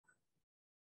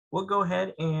we'll go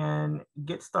ahead and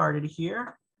get started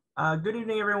here. Good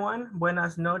evening, everyone.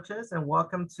 Buenas noches, and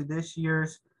welcome to this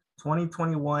year's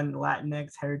 2021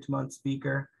 Latinx Heritage Month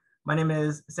speaker. My name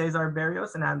is Cesar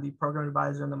Barrios, and I'm the program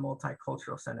advisor in the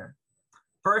Multicultural Center.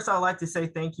 First, I'd like to say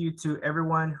thank you to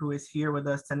everyone who is here with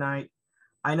us tonight.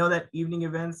 I know that evening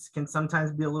events can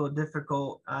sometimes be a little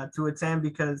difficult to attend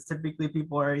because typically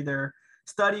people are either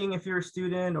studying if you're a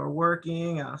student or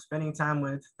working, spending time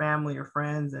with family or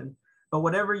friends. But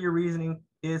whatever your reasoning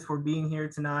is for being here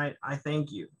tonight, I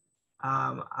thank you.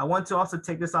 I want to also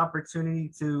take this opportunity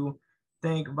to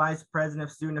thank Vice President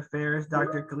of Student Affairs,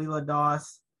 Dr. Kalila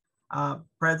Doss,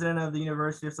 President of the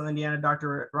University of Southern Indiana,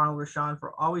 Dr. Ronald Rashawn,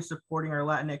 for always supporting our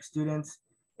Latinx students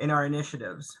in our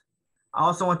initiatives. I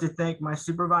also want to thank my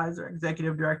supervisor,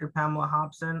 Executive Director Pamela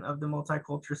Hobson of the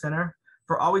Multicultural Center,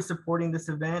 for always supporting this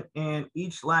event and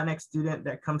each Latinx student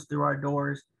that comes through our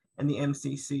doors in the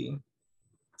MCC.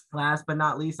 Last but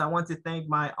not least, I want to thank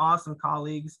my awesome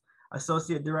colleagues,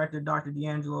 Associate Director Dr.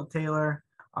 D'Angelo Taylor,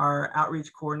 our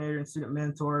Outreach Coordinator and Student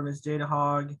Mentor, Ms. Jada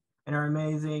Hogg, and our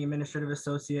amazing Administrative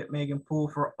Associate, Megan Poole,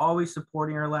 for always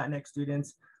supporting our Latinx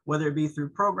students, whether it be through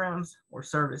programs or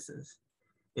services.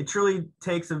 It truly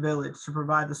takes a village to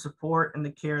provide the support and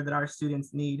the care that our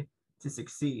students need to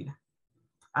succeed.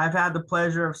 I've had the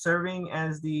pleasure of serving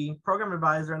as the program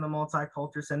advisor in the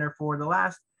Multicultural Center for the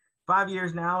last 5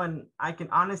 years now, and I can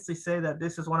honestly say that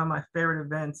this is one of my favorite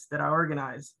events that I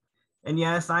organize. And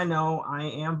yes, I know I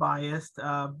am biased,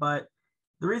 but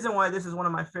the reason why this is one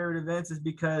of my favorite events is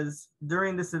because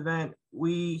during this event,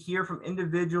 we hear from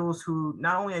individuals who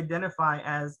not only identify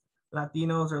as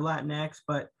Latinos or Latinx,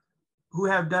 but who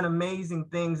have done amazing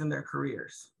things in their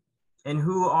careers and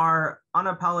who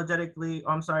unapologetically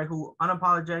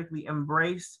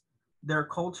embrace their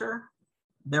culture,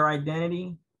 their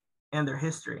identity, and their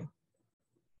history.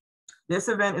 This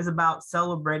event is about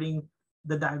celebrating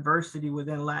the diversity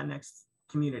within Latinx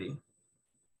community.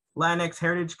 Latinx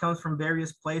heritage comes from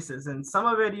various places, and some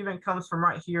of it even comes from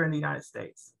right here in the United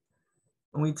States.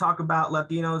 When we talk about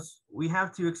Latinos, we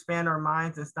have to expand our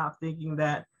minds and stop thinking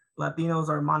that Latinos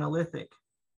are monolithic.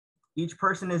 Each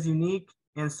person is unique,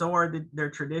 and so are their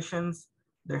traditions,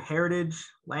 their heritage,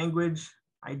 language,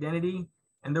 identity,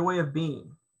 and their way of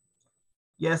being.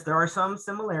 Yes, there are some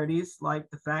similarities, like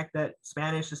the fact that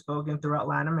Spanish is spoken throughout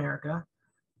Latin America,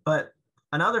 but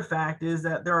another fact is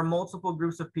that there are multiple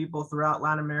groups of people throughout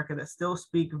Latin America that still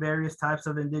speak various types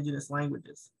of indigenous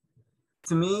languages.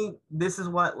 To me, this is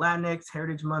what Latinx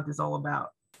Heritage Month is all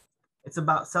about. It's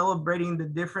about celebrating the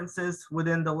differences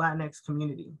within the Latinx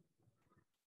community.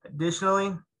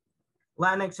 Additionally,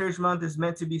 Latinx Heritage Month is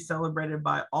meant to be celebrated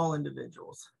by all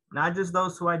individuals, not just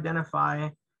those who identify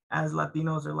as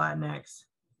Latinos or Latinx.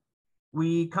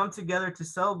 We come together to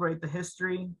celebrate the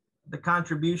history, the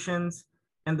contributions,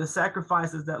 and the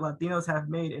sacrifices that Latinos have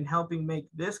made in helping make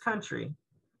this country,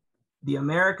 the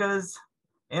Americas,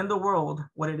 and the world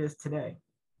what it is today.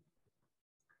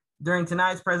 During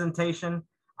tonight's presentation,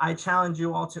 I challenge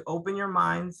you all to open your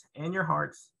minds and your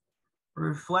hearts,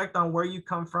 reflect on where you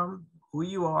come from, who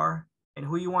you are, and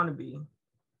who you want to be.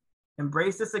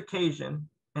 Embrace this occasion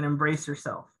and embrace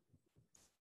yourself.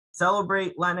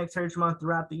 Celebrate Latinx Heritage Month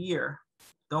throughout the year.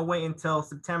 Don't wait until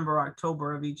September or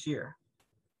October of each year.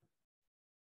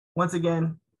 Once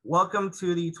again, welcome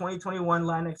to the 2021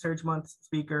 Latinx Heritage Month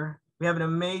speaker. We have an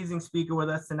amazing speaker with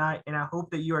us tonight, and I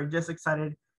hope that you are just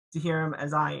excited to hear him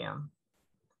as I am.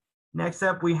 Next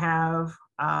up, we have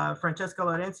Francesca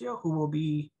Laurencio, who will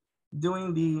be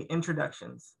doing the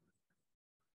introductions.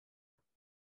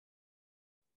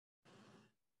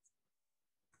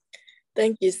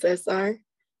 Thank you, Cesar.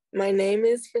 My name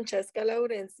is Francesca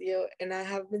Laurencio, and I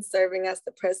have been serving as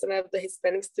the president of the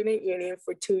Hispanic Student Union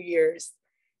for 2 years.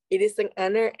 It is an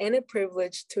honor and a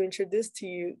privilege to introduce to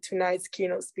you tonight's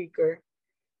keynote speaker.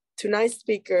 Tonight's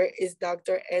speaker is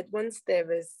Dr. Edwin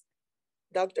Estévez.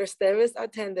 Dr. Estévez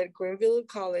attended Greenville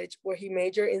College, where he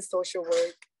majored in social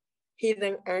work. He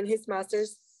then earned his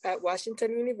master's at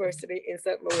Washington University in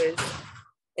St. Louis,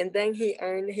 and then he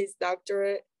earned his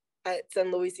doctorate at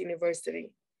St. Louis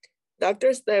University. Dr.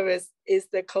 Estévez is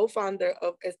the co-founder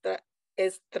of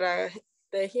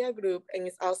Estrategia Group and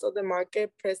is also the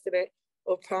market president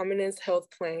of Prominence Health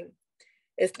Plan.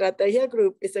 Estrategia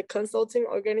Group is a consulting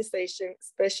organization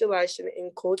specializing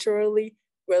in culturally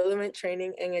relevant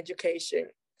training and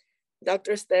education.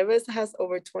 Dr. Estévez has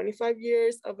over 25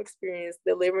 years of experience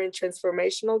delivering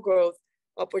transformational growth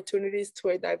opportunities to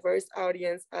a diverse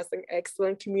audience as an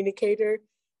excellent communicator,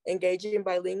 engaging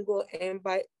bilingual and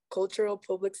bicultural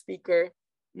public speaker,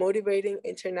 motivating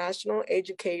international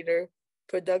educator,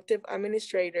 productive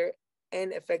administrator,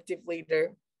 and effective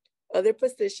leader. Other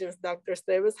positions Dr.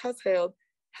 Estévez has held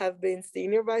have been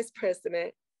Senior Vice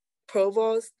President,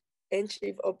 Provost, and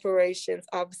Chief Operations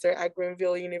Officer at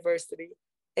Greenville University,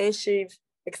 and Chief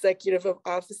Executive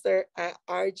Officer at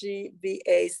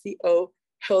RGVACO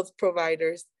Health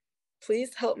Providers.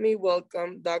 Please help me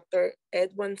welcome Dr.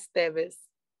 Edwin Estévez.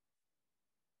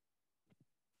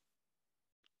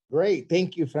 Great,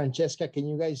 thank you, Francesca. Can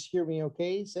you guys hear me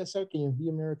okay? Cesar, can you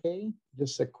hear me okay?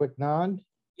 Just a quick nod.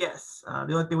 Yes,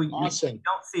 the only thing we don't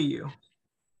see you.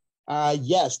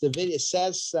 Yes, the video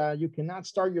says you cannot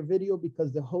start your video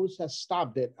because the host has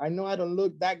stopped it. I know I don't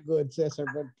look that good, Cesar,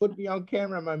 but put me on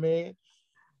camera, my man.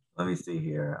 Let me see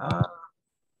here.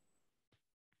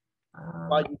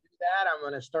 While you do that, I'm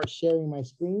going to start sharing my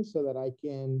screen so that I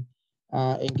can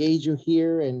engage you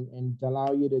here and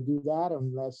allow you to do that,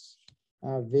 unless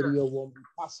video won't be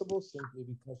possible simply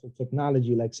because of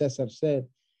technology. Like Cesar said,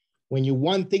 when you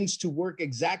want things to work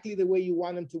exactly the way you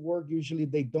want them to work, usually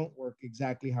they don't work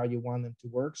exactly how you want them to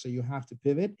work. So you have to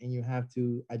pivot and you have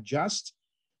to adjust.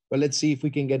 But let's see if we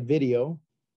can get video.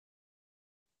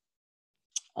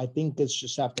 I think it's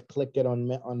just have to click it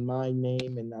on my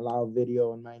name and allow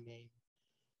video on my name.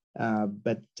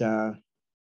 But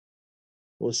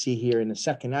we'll see here in a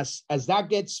second. As that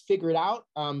gets figured out,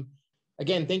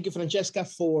 again, thank you, Francesca,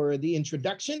 for the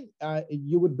introduction.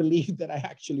 You would believe that I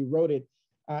actually wrote it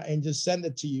and just send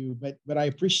it to you, but I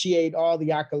appreciate all the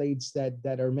accolades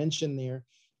that are mentioned there.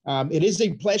 It is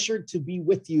a pleasure to be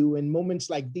with you in moments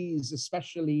like these,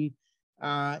 especially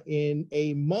in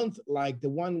a month like the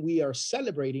one we are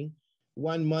celebrating,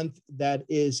 1 month that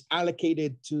is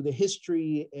allocated to the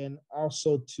history and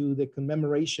also to the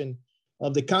commemoration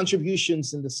of the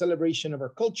contributions and the celebration of our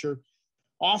culture,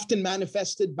 often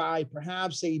manifested by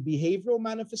perhaps a behavioral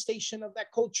manifestation of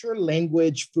that culture,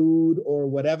 language, food, or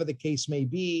whatever the case may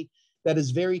be, that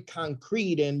is very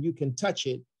concrete and you can touch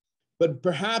it. But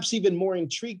perhaps even more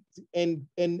intriguing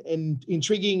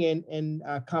and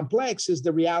complex is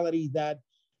the reality that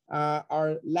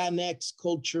our Latinx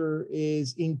culture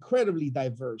is incredibly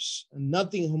diverse,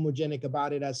 nothing homogenic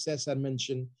about it, as Cesar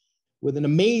mentioned, with an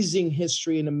amazing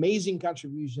history, an amazing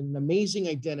contribution, an amazing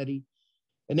identity,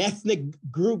 an ethnic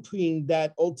grouping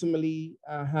that ultimately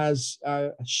has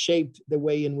shaped the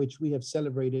way in which we have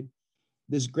celebrated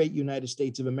this great United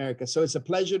States of America. So it's a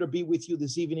pleasure to be with you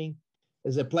this evening.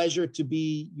 It's a pleasure to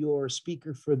be your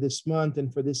speaker for this month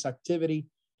and for this activity.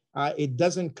 It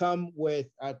doesn't come with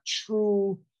a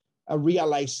true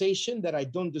realization that I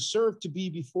don't deserve to be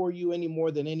before you any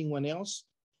more than anyone else.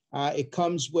 It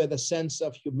comes with a sense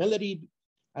of humility,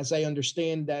 as I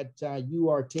understand that you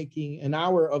are taking an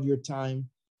hour of your time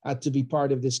to be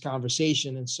part of this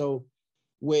conversation. And so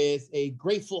with a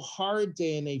grateful heart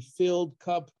and a filled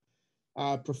cup,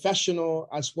 professional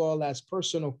as well as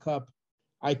personal cup,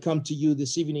 I come to you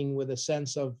this evening with a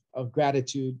sense of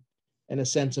gratitude and a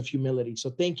sense of humility. So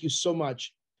thank you so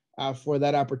much for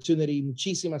that opportunity.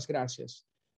 Muchísimas gracias.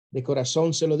 De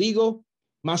corazón se lo digo,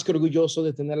 más que orgulloso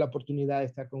de tener la oportunidad de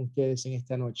estar con ustedes en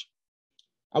esta noche.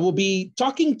 I will be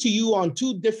talking to you on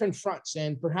two different fronts,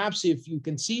 and perhaps if you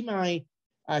can see my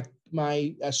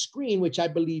screen, which I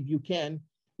believe you can,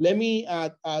 let me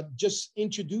just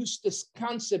introduce this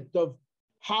concept of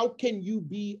how can you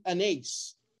be an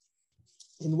ace?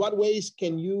 In what ways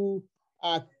can you?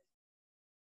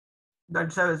 Dr.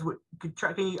 Chavez,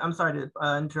 I'm sorry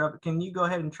to interrupt. Can you go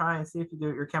ahead and try and see if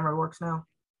your camera works now?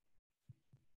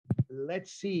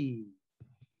 Let's see.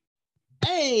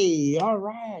 Hey, all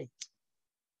right.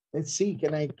 Let's see.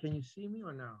 Can you see me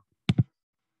or no?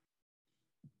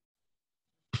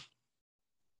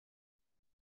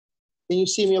 Can you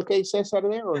see me okay, Cesar,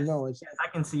 there or no? Yes, I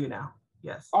can see you now.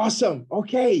 Yes. Awesome.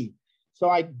 Okay. So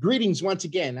greetings once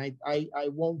again. I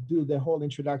won't do the whole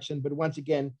introduction, but once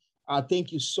again,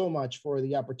 thank you so much for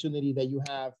the opportunity that you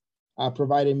have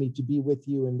provided me to be with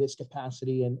you in this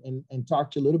capacity and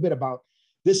talk to you a little bit about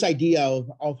this idea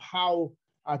of how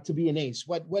to be an ace.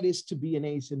 What is to be an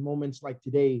ace in moments like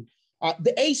today?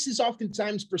 The ace is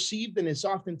oftentimes perceived and is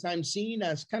oftentimes seen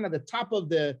as kind of the top of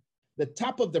the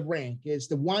rank. It's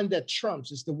the one that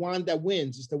trumps. It's the one that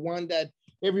wins. It's the one that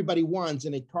everybody wants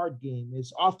in a card game.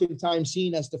 Is oftentimes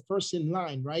seen as the first in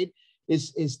line, right?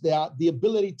 Is the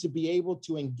ability to be able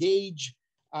to engage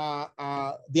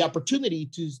the opportunity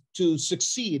to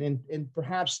succeed and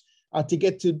perhaps to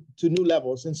get to new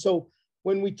levels. And so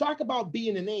when we talk about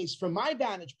being an ace, from my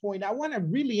vantage point, I want to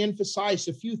really emphasize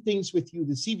a few things with you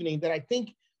this evening that I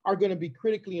think are going to be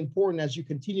critically important as you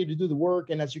continue to do the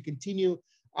work and as you continue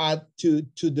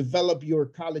to develop your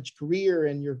college career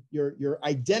and your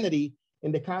identity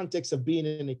in the context of being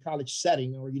in a college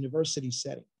setting or university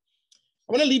setting.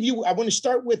 I want to leave you, I want to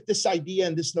start with this idea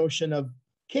and this notion of,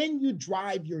 can you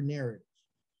drive your narrative?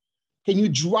 Can you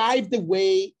drive the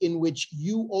way in which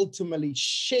you ultimately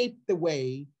shape the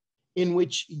way in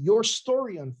which your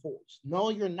story unfolds? No,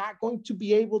 you're not going to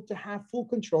be able to have full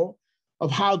control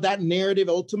of how that narrative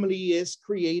ultimately is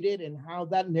created and how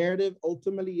that narrative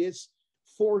ultimately is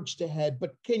forged ahead,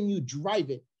 but can you drive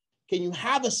it? Can you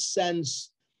have a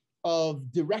sense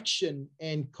of direction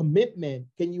and commitment?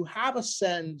 Can you have a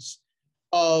sense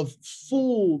of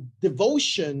full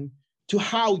devotion to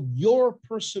how your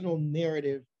personal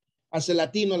narrative as a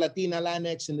Latino, Latina,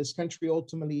 Latinx in this country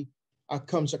ultimately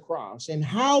comes across, and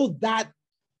how that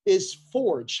is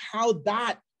forged, how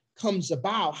that comes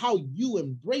about, how you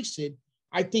embrace it,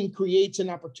 I think creates an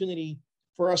opportunity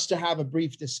for us to have a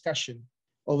brief discussion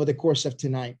over the course of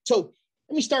tonight. So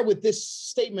let me start with this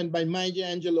statement by Maya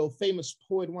Angelou, famous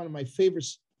poet, one of my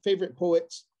favorite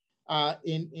poets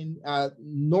in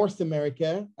North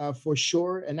America, for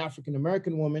sure, an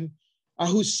African-American woman,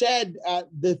 who said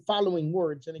the following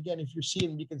words. And again, if you're seeing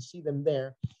them, you can see them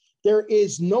there. There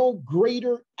is no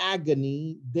greater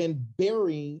agony than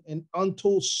burying an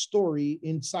untold story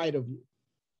inside of you.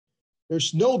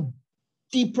 There's no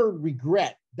deeper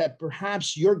regret that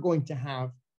perhaps you're going to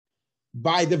have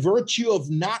by the virtue of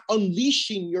not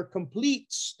unleashing your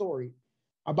complete story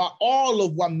about all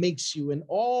of what makes you and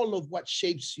all of what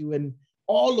shapes you and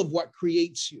all of what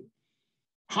creates you.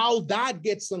 How that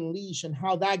gets unleashed and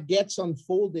how that gets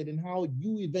unfolded and how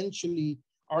you eventually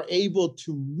are able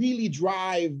to really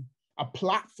drive a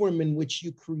platform in which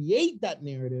you create that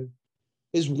narrative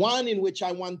is one in which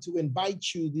I want to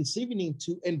invite you this evening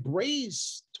to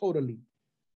embrace totally.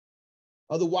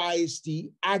 Otherwise,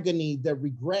 the agony, the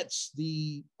regrets,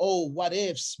 the oh, what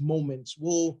ifs moments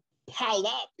will pile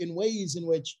up in ways in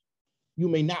which you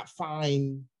may not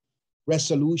find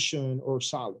resolution or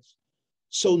solace.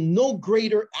 So no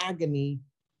greater agony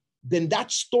than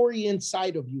that story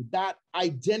inside of you, that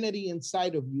identity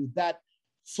inside of you, that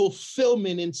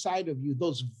fulfillment inside of you,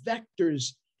 those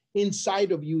vectors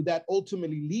inside of you that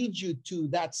ultimately lead you to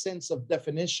that sense of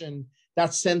definition,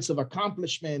 that sense of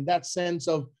accomplishment, that sense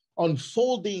of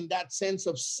unfolding, that sense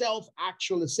of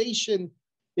self-actualization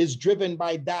is driven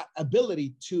by that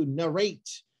ability to narrate,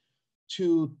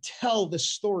 to tell the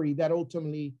story that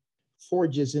ultimately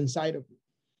forges inside of you.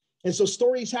 And so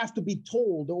stories have to be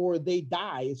told or they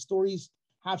die. Stories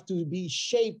have to be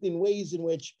shaped in ways in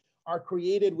which are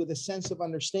created with a sense of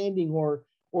understanding or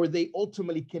they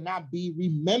ultimately cannot be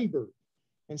remembered.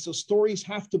 And so stories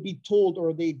have to be told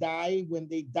or they die. When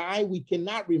they die, we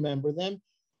cannot remember them.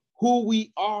 Who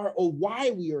we are or why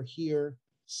we are here,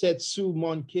 said Sue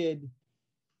Monk Kidd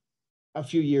a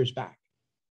few years back.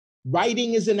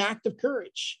 Writing is an act of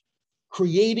courage.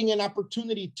 Creating an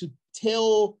opportunity to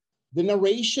tell the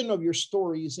narration of your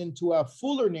stories into a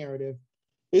fuller narrative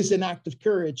is an act of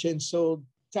courage. And so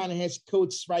Ta-Nehisi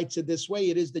Coates writes it this way: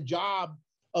 it is the job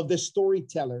of the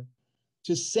storyteller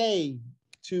to say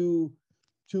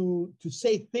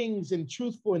things in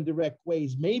truthful and direct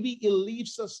ways. Maybe it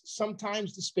leaves us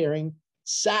sometimes despairing,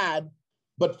 sad,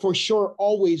 but for sure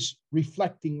always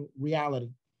reflecting reality.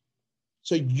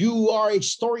 So you are a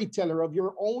storyteller of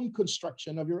your own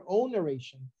construction, of your own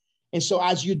narration. And so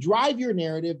as you drive your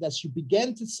narrative, as you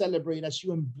begin to celebrate, as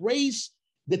you embrace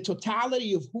the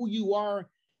totality of who you are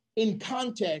in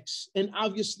context, and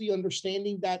obviously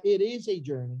understanding that it is a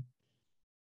journey,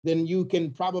 then you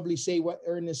can probably say what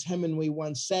Ernest Hemingway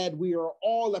once said: we are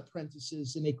all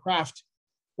apprentices in a craft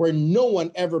where no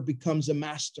one ever becomes a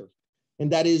master.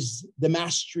 And that is the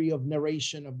mastery of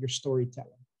narration of your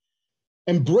storytelling.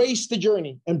 Embrace the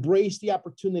journey, embrace the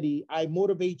opportunity. I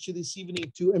motivate you this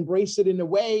evening to embrace it in a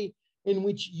way in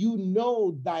which you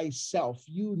know thyself,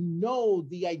 you know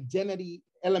the identity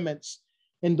elements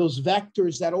and those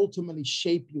vectors that ultimately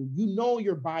shape you. You know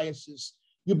your biases.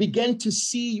 You begin to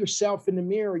see yourself in the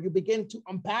mirror. You begin to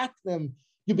unpack them.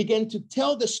 You begin to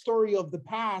tell the story of the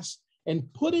past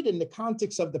and put it in the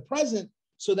context of the present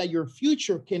so that your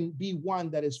future can be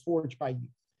one that is forged by you.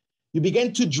 You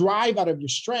begin to drive out of your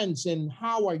strengths and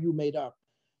how are you made up?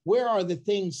 Where are the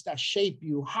things that shape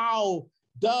you? How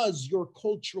does your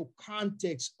cultural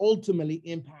context ultimately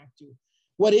impact you?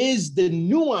 What is the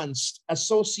nuance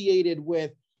associated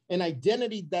with an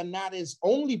identity that not is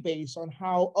only based on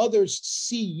how others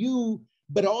see you,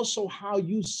 but also how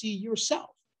you see yourself?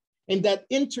 And that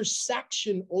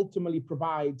intersection ultimately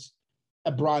provides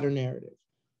a broader narrative.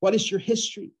 What is your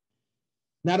history?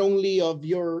 Not only of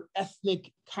your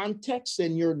ethnic context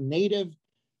and your native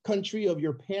country of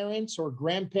your parents or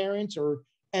grandparents or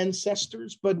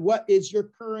ancestors, but what is your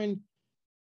current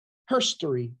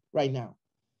history right now?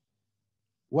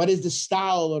 What is the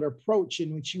style or approach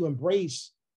in which you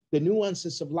embrace the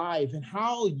nuances of life, and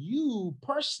how you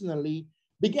personally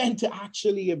began to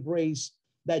actually embrace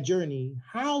that journey?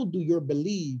 How do your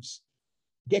beliefs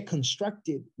get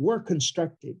constructed, work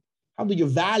constructed? How do your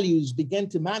values begin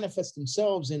to manifest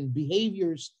themselves in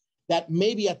behaviors that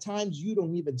maybe at times you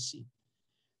don't even see?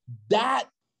 That,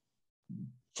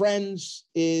 friends,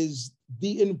 is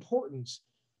the importance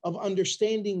of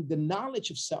understanding the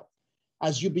knowledge of self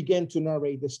as you begin to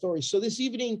narrate the story. So this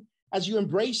evening, as you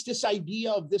embrace this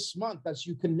idea of this month, as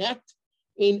you connect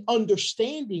in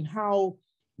understanding how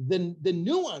the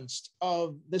nuance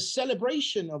of the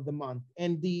celebration of the month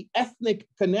and the ethnic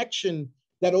connection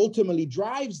that ultimately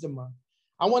drives the month,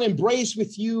 I want to embrace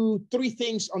with you three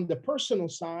things on the personal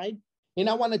side. And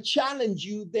I want to challenge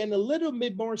you then a little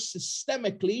bit more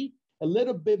systemically, a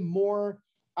little bit more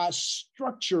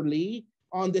structurally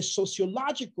on the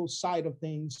sociological side of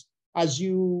things as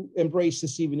you embrace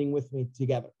this evening with me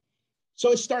together.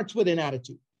 So it starts with an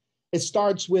attitude. It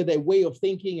starts with a way of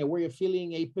thinking, a way of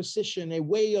feeling, a position, a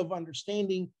way of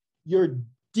understanding your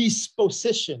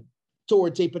disposition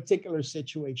towards a particular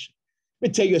situation. Let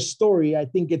me tell you a story. I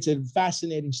think it's a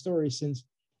fascinating story since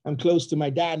I'm close to my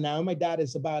dad now. My dad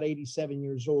is about 87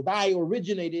 years old. I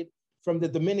originated from the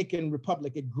Dominican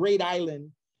Republic, a great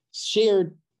island,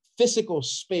 shared physical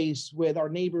space with our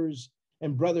neighbors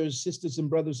and brothers, sisters and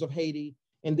brothers of Haiti,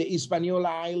 and the Hispaniola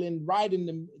Island, right in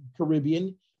the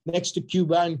Caribbean, next to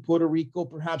Cuba and Puerto Rico.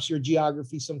 Perhaps your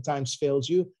geography sometimes fails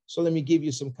you. So let me give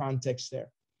you some context there.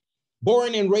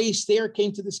 Born and raised there,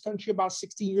 came to this country about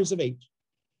 16 years of age.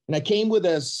 And I came with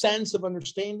a sense of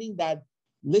understanding that,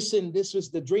 listen, this was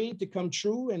the dream to come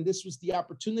true. And this was the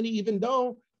opportunity, even though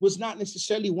it was not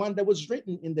necessarily one that was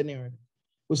written in the narrative.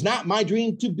 It was not my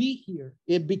dream to be here.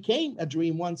 It became a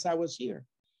dream once I was here.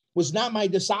 It was not my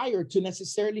desire to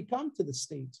necessarily come to the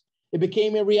States. It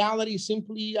became a reality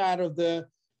simply out of the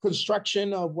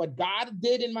construction of what God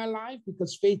did in my life,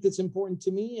 because faith is important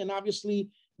to me. And obviously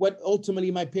what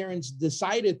ultimately my parents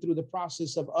decided through the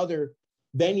process of other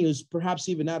venues, perhaps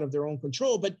even out of their own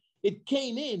control, but it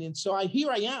came in. And so here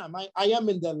I am. I am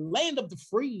in the land of the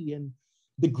free and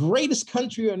the greatest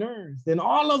country on earth and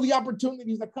all of the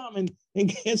opportunities that come.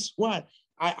 And guess what?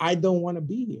 I don't want to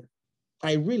be here.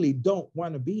 I really don't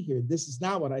want to be here. This is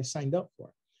not what I signed up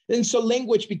for. And so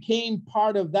language became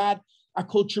part of that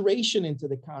acculturation into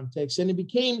the context. And it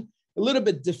became a little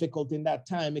bit difficult in that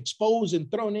time, exposed and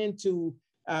thrown into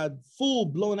full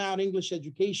blown out English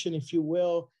education, if you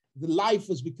will. The life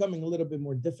was becoming a little bit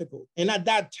more difficult. And at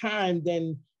that time,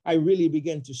 then I really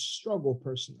began to struggle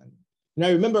personally. And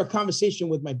I remember a conversation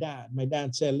with my dad. My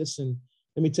dad said, listen,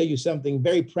 let me tell you something,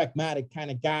 very pragmatic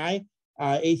kind of guy,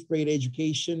 8th grade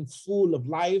education, full of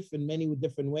life in many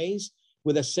different ways,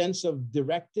 with a sense of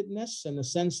directedness and a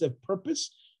sense of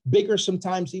purpose, bigger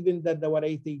sometimes even than what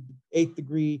eighth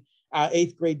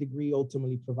grade degree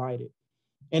ultimately provided.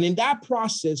 And in that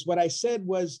process, what I said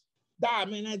was,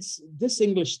 man, this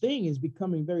English thing is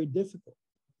becoming very difficult.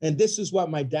 And this is what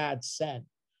my dad said.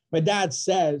 My dad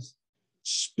says,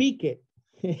 speak it.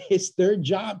 It's their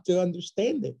job to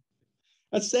understand it.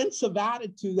 A sense of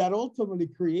attitude that ultimately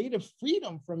created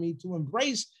freedom for me to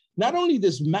embrace not only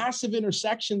this massive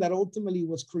intersection that ultimately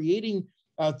was creating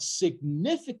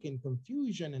significant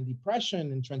confusion and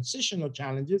depression and transitional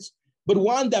challenges, but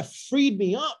one that freed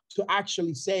me up to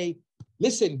actually say,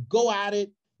 listen, go at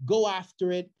it, go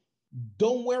after it.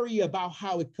 Don't worry about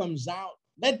how it comes out.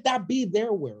 Let that be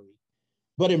their worry,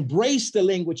 but embrace the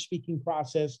language speaking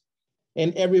process,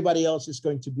 and everybody else is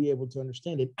going to be able to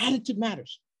understand it. Attitude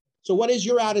matters. So what is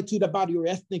your attitude about your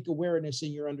ethnic awareness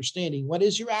and your understanding? What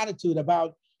is your attitude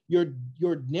about your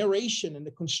narration and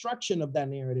the construction of that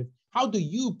narrative? How do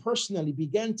you personally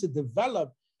begin to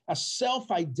develop a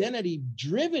self-identity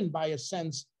driven by a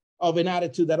sense of an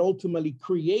attitude that ultimately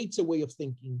creates a way of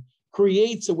thinking,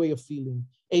 creates a way of feeling,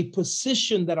 a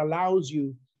position that allows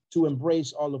you to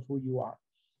embrace all of who you are?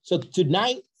 So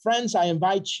tonight, friends, I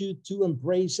invite you to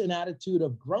embrace an attitude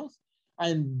of growth. I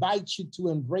invite you to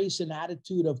embrace an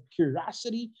attitude of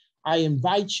curiosity. I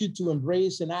invite you to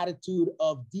embrace an attitude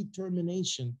of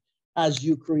determination as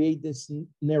you create this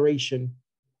narration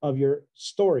of your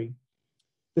story.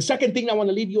 The second thing I want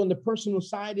to leave you on the personal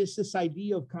side is this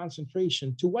idea of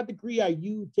concentration. To what degree are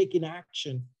you taking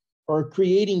action or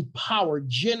creating power,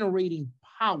 generating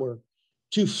power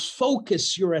to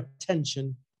focus your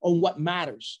attention on what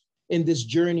matters in this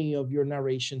journey of your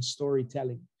narration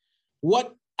storytelling?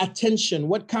 What attention,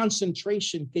 what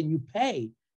concentration can you pay?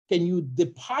 Can you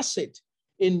deposit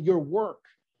in your work,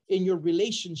 in your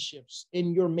relationships,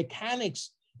 in your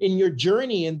mechanics, in your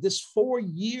journey, in this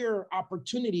 4-year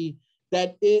opportunity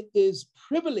that it is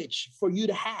privilege for you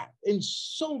to have in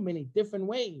so many different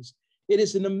ways. It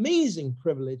is an amazing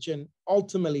privilege and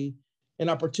ultimately an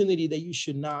opportunity that you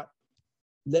should not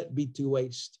let be to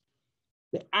waste.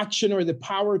 The action or the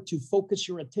power to focus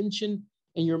your attention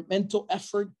and your mental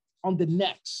effort on the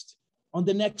next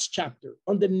chapter,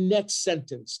 on the next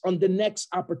sentence, on the next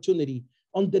opportunity,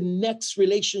 on the next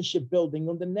relationship building,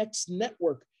 on the next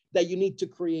network that you need to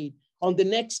create, on the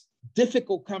next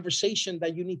difficult conversation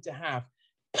that you need to have.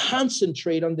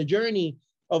 Concentrate on the journey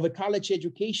of a college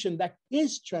education that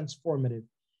is transformative.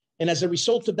 And as a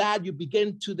result of that, you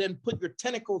begin to then put your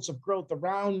tentacles of growth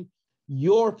around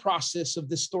your process of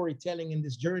this storytelling and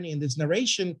this journey and this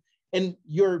narration, and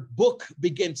your book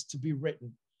begins to be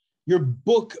written. Your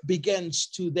book begins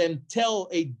to then tell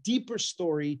a deeper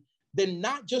story than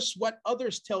not just what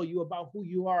others tell you about who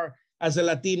you are as a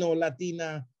Latino,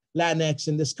 Latina, Latinx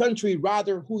in this country,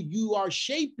 rather who you are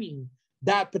shaping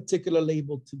that particular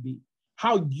label to be,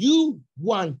 how you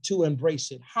want to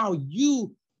embrace it, how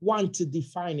you want to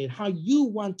define it, how you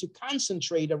want to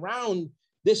concentrate around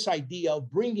this idea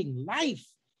of bringing life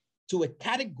to a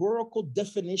categorical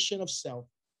definition of self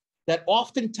that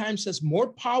oftentimes has more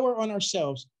power on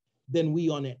ourselves than we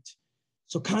on it.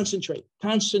 So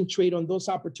concentrate on those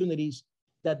opportunities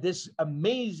that this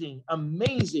amazing,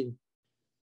 amazing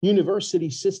university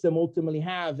system ultimately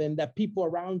have, and that people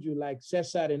around you like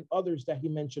Cesar and others that he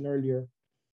mentioned earlier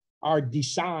are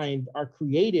designed, are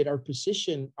created, are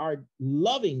positioned, are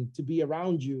loving to be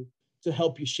around you to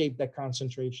help you shape that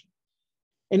concentration.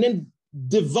 And then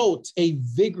devote a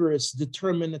vigorous,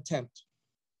 determined attempt.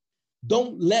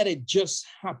 Don't let it just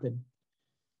happen.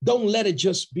 Don't let it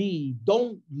just be.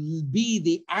 Don't be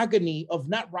the agony of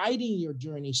not writing your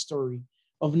journey story,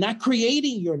 of not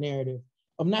creating your narrative,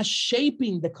 of not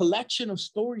shaping the collection of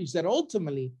stories that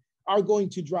ultimately are going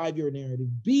to drive your narrative.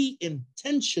 Be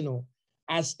intentional,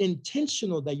 as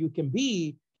intentional that you can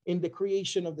be in the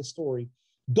creation of the story.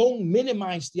 Don't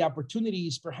minimize the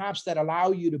opportunities perhaps that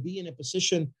allow you to be in a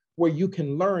position where you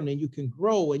can learn and you can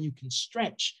grow and you can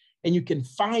stretch and you can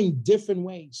find different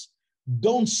ways.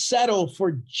 Don't settle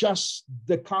for just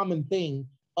the common thing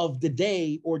of the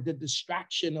day or the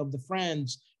distraction of the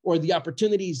friends or the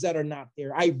opportunities that are not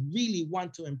there. I really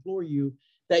want to implore you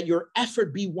that your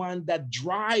effort be one that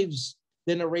drives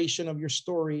the narration of your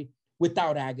story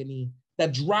without agony,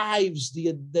 that drives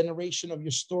the narration of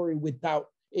your story without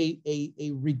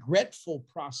a regretful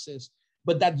process,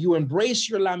 but that you embrace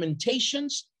your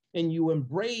lamentations and you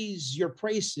embrace your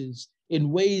praises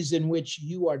in ways in which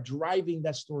you are driving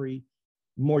that story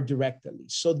more directly.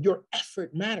 So your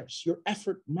effort matters. Your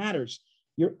effort matters.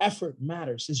 Your effort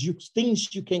matters. It's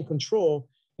things you can control.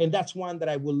 And that's one that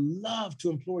I would love to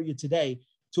implore you today,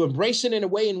 to embrace it in a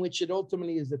way in which it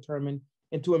ultimately is determined,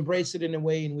 and to embrace it in a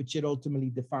way in which it ultimately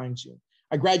defines you.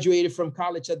 I graduated from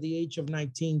college at the age of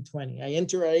 19, 20. I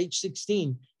entered at age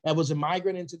 16. I was a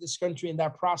migrant into this country in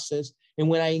that process. And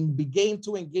when I began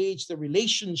to engage the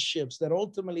relationships that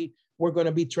ultimately were going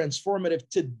to be transformative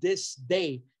to this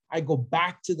day, I go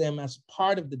back to them as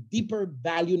part of the deeper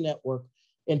value network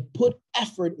and put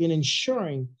effort in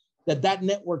ensuring that that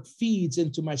network feeds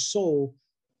into my soul,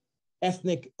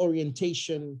 ethnic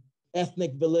orientation,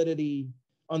 ethnic validity,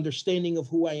 understanding of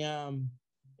who I am,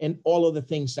 and all of the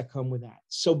things that come with that.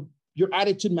 So your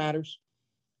attitude matters,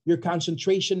 your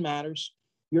concentration matters,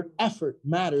 your effort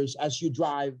matters as you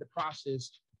drive the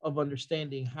process of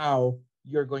understanding how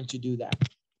you're going to do that.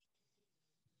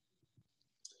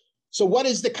 So what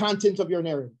is the content of your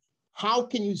narrative? How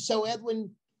can you, so Edwin,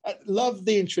 I love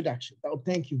the introduction. Oh,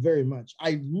 thank you very much.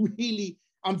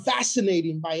 I'm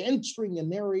fascinated by entering a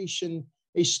narration,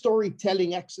 a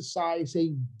storytelling exercise, a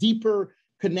deeper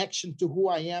connection to who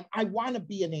I am. I want to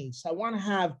be an ace. I want to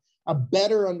have a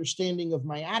better understanding of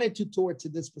my attitude towards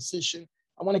this position.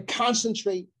 I want to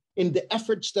concentrate in the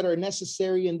efforts that are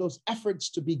necessary, and those efforts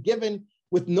to be given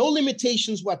with no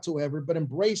limitations whatsoever, but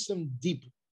embrace them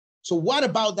deeply. So what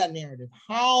about that narrative?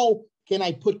 How can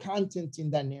I put content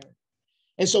in that narrative?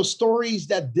 And so stories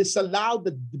that disallow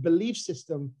the belief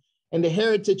system and the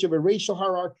heritage of a racial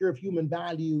hierarchy of human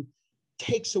value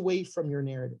takes away from your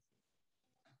narrative.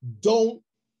 Don't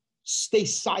stay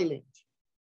silent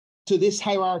to this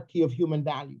hierarchy of human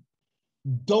value.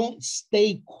 Don't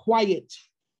stay quiet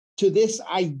to this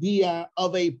idea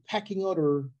of a pecking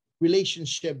order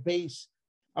relationship-based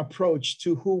approach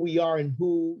to who we are and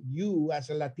who you as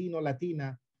a Latino,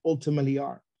 Latina ultimately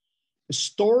are.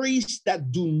 Stories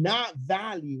that do not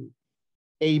value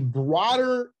a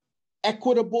broader,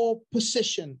 equitable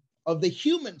position of the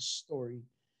human story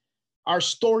are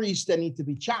stories that need to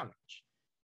be challenged.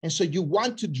 And so you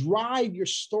want to drive your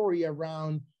story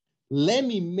around let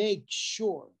me make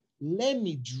sure, let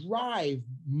me drive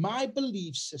my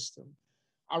belief system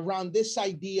around this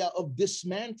idea of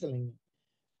dismantling,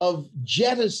 of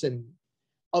jettisoning,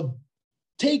 of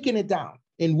taking it down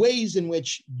in ways in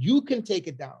which you can take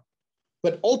it down,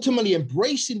 but ultimately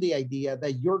embracing the idea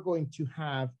that you're going to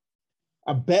have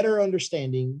a better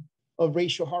understanding of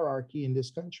racial hierarchy in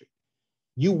this country.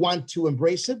 You want to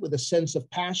embrace it with a sense of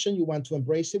passion. You want to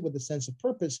embrace it with a sense of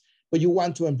purpose, but you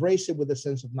want to embrace it with a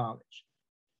sense of knowledge.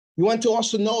 You want to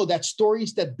also know that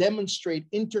stories that demonstrate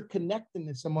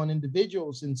interconnectedness among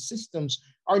individuals and systems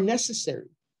are necessary.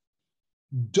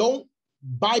 Don't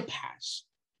bypass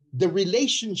the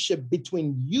relationship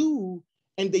between you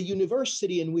and the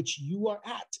university in which you are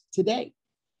at today.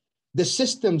 The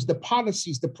systems, the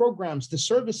policies, the programs, the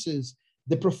services,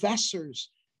 the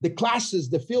professors, the classes,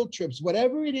 the field trips,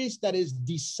 whatever it is that is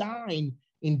designed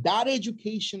in that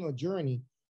educational journey,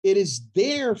 it is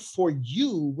there for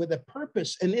you with a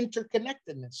purpose and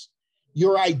interconnectedness.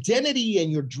 Your identity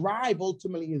and your drive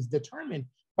ultimately is determined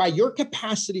by your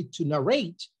capacity to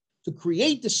narrate, to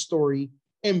create the story,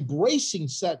 embracing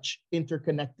such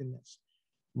interconnectedness.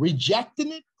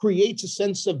 Rejecting it creates a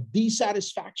sense of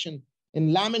dissatisfaction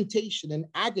and lamentation and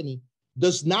agony,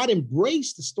 does not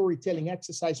embrace the storytelling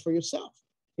exercise for yourself.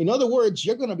 In other words,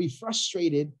 you're going to be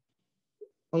frustrated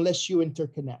unless you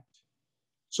interconnect.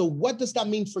 So what does that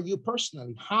mean for you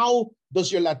personally? How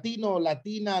does your Latino,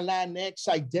 Latina, Latinx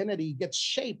identity get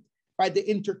shaped by the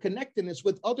interconnectedness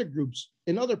with other groups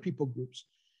and other people groups?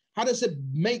 How does it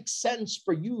make sense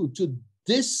for you to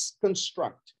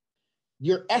disconstruct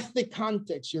your ethnic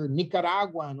context, your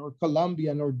Nicaraguan or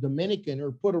Colombian or Dominican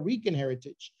or Puerto Rican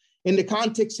heritage in the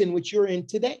context in which you're in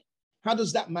today? How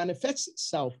does that manifest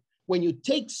itself when you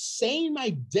take same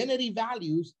identity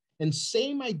values and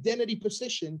same identity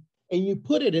position and you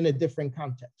put it in a different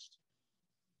context?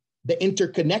 The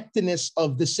interconnectedness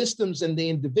of the systems and the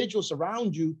individuals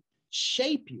around you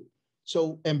shape you.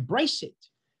 So embrace it,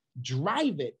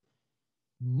 drive it,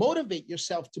 motivate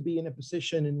yourself to be in a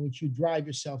position in which you drive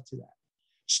yourself to that.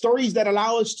 Stories that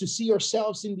allow us to see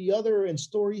ourselves in the other, and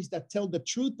stories that tell the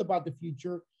truth about the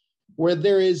future, where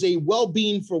there is a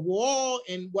well-being for all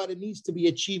and what it needs to be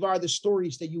achieved, are the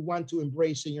stories that you want to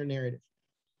embrace in your narrative.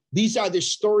 These are the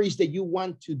stories that you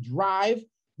want to drive.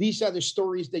 These are the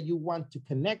stories that you want to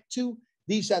connect to.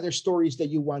 These are the stories that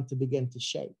you want to begin to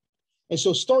shape. And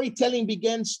so storytelling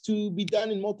begins to be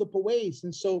done in multiple ways.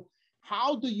 And so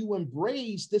how do you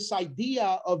embrace this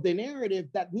idea of the narrative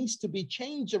that needs to be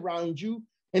changed around you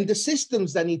and the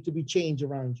systems that need to be changed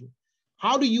around you?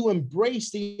 How do you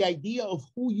embrace the idea of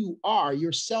who you are,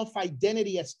 your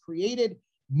self-identity as created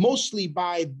mostly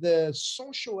by the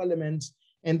social elements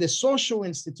and the social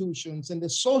institutions and the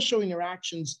social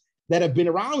interactions that have been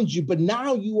around you, but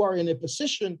now you are in a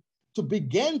position to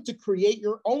begin to create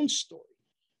your own story?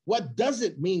 What does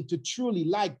it mean to truly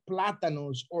like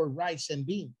plátanos or rice and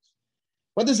beans?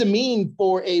 What does it mean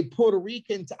for a Puerto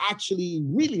Rican to actually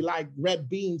really like red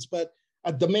beans, but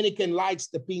a Dominican likes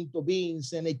the pinto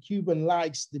beans and a Cuban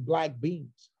likes the black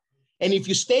beans? And if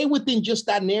you stay within just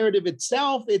that narrative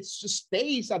itself, it just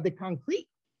stays at the concrete.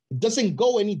 It doesn't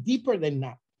go any deeper than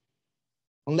that,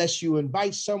 unless you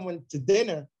invite someone to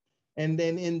dinner, and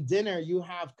then in dinner you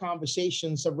have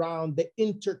conversations around the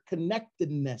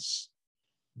interconnectedness,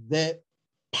 the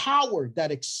power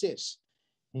that exists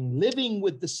in living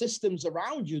with the systems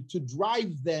around you to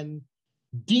drive then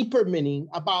deeper meaning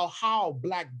about how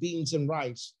black beans and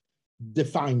rice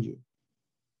define you.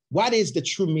 What is the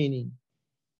true meaning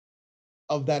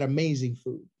of that amazing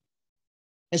food?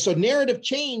 And so narrative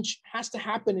change has to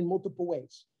happen in multiple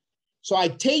ways. So I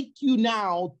take you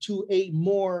now to a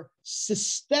more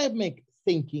systemic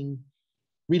thinking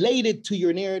related to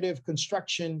your narrative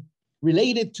construction,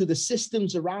 related to the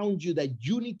systems around you that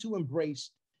you need to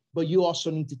embrace, but you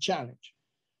also need to challenge.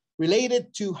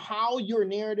 Related to how your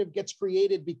narrative gets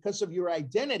created because of your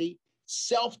identity,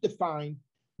 self-defined,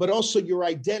 but also your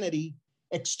identity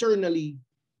externally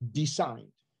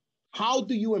designed. How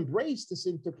do you embrace this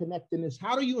interconnectedness?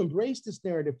 How do you embrace this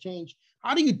narrative change?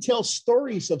 How do you tell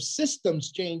stories of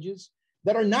systems changes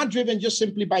that are not driven just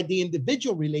simply by the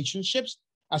individual relationships?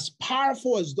 As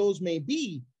powerful as those may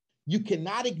be, you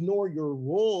cannot ignore your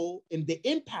role in the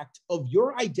impact of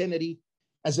your identity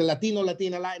as a Latino,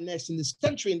 Latina, Latinx in this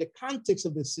country in the context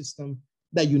of the system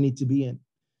that you need to be in.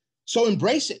 So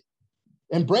embrace it.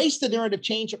 Embrace the narrative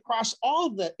change across all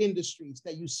the industries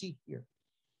that you see here.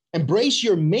 Embrace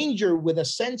your major with a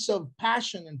sense of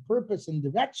passion and purpose and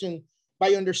direction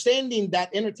by understanding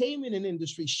that entertainment and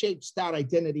industry shapes that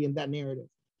identity and that narrative.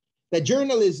 That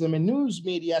journalism and news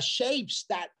media shapes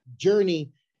that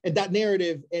journey and that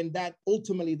narrative, and that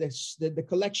ultimately the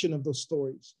collection of those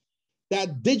stories.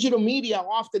 That digital media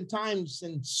oftentimes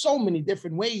in so many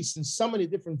different ways, in so many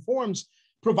different forms,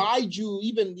 provide you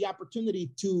even the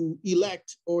opportunity to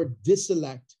elect or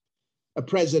diselect a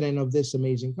president of this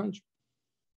amazing country.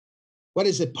 What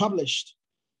is it published?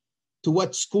 To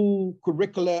what school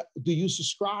curricula do you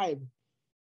subscribe?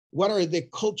 What are the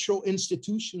cultural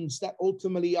institutions that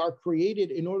ultimately are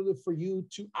created in order for you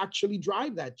to actually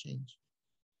drive that change?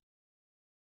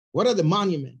 What are the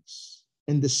monuments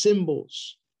and the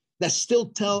symbols that still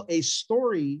tell a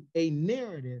story, a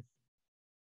narrative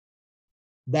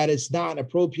that is not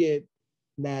appropriate,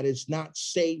 that is not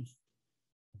safe,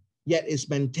 yet is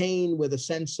maintained with a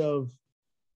sense of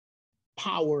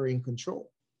power and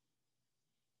control?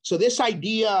 So this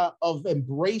idea of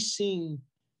embracing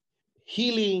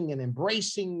healing and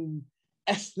embracing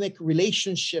ethnic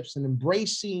relationships and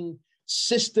embracing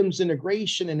systems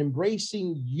integration and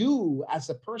embracing you as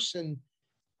a person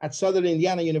at Southern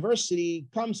Indiana University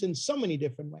comes in so many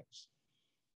different ways.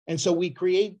 And so we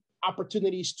create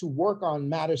opportunities to work on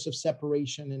matters of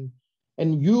separation.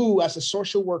 And you as a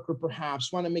social worker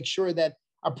perhaps want to make sure that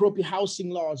appropriate housing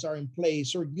laws are in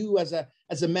place, or you as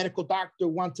a medical doctor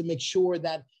want to make sure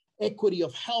that equity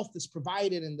of health is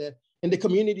provided in the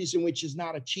communities in which is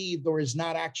not achieved or is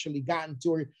not actually gotten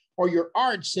to, or your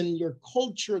arts and your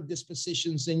culture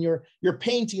dispositions and your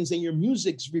paintings and your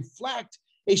musics reflect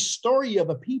a story of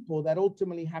a people that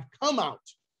ultimately have come out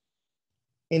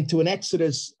into an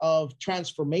exodus of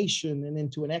transformation and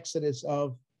into an exodus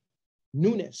of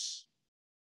newness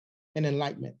and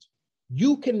enlightenment.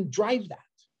 You can drive that.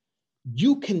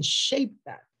 You can shape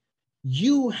that.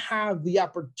 You have the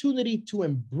opportunity to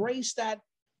embrace that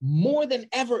more than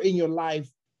ever in your life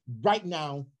right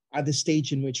now at the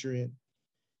stage in which you're in.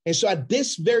 And so at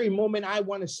this very moment, I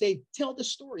want to say, tell the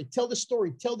story, tell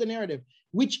the narrative.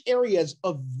 Which areas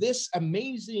of this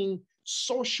amazing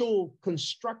social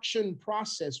construction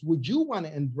process would you want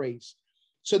to embrace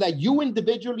so that you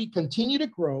individually continue to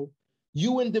grow,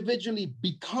 you individually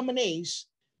become an ace,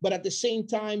 but at the same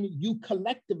time, you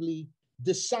collectively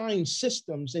design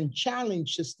systems and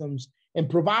challenge systems and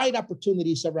provide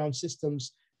opportunities around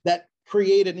systems that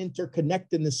create an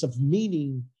interconnectedness of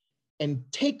meaning and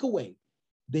take away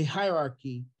the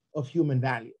hierarchy of human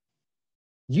value.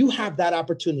 You have that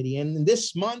opportunity. And in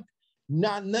this month,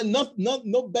 no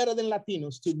better than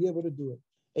Latinos to be able to do it.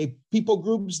 A people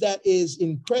groups that is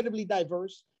incredibly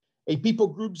diverse, a people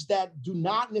groups that do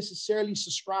not necessarily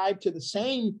subscribe to the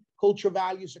same cultural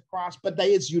values across, but that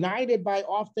is united by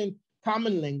often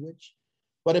common language,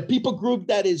 but a people group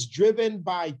that is driven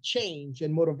by change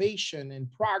and motivation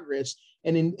and progress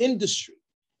and in industry.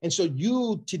 And so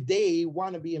you today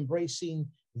want to be embracing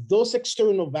those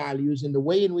external values in the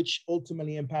way in which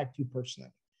ultimately impact you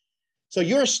personally. So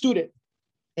you're a student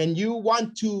and you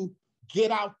want to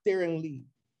get out there and lead.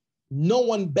 No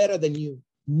one better than you,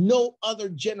 no other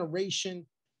generation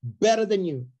better than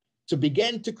you to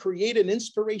begin to create an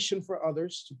inspiration for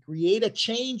others, to create a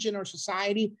change in our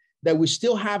society that we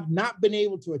still have not been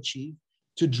able to achieve,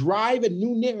 to drive a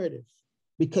new narrative,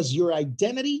 because your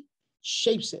identity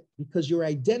shapes it, because your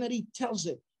identity tells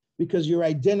it, because your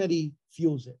identity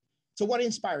fuels it. So what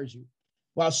inspires you?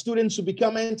 While students who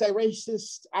become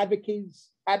anti-racist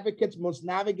advocates must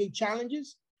navigate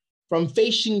challenges from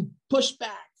facing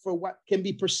pushback for what can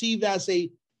be perceived as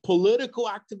a political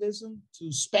activism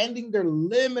to spending their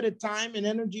limited time and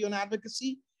energy on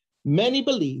advocacy, many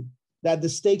believe that the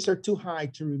stakes are too high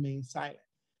to remain silent.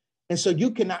 And so you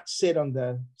cannot sit on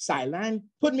the sideline.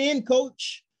 Put me in,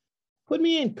 coach. Put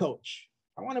me in, coach.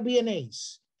 I want to be an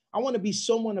ace. I want to be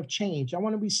someone of change. I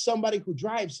want to be somebody who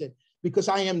drives it because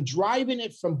I am driving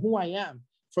it from who I am,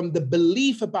 from the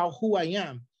belief about who I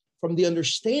am, from the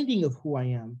understanding of who I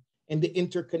am, and the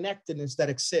interconnectedness that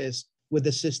exists with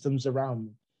the systems around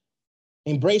me.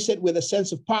 Embrace it with a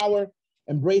sense of power.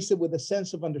 Embrace it with a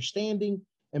sense of understanding.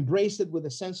 Embrace it with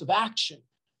a sense of action.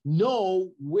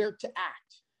 Know where to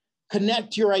act.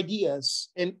 Connect your ideas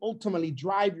and ultimately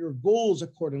drive your goals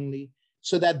accordingly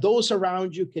so that those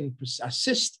around you can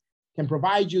assist, can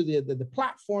provide you the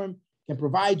platform, can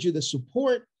provide you the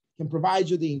support, can provide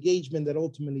you the engagement that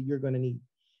ultimately you're going to need.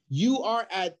 You are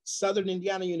at Southern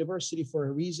Indiana University for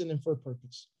a reason and for a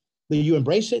purpose. Do you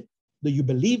embrace it? Do you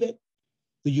believe it?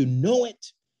 Do you know it?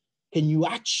 Can you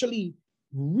actually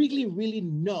really, really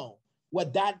know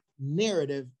what that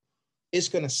narrative is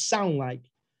going to sound like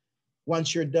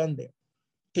once you're done there?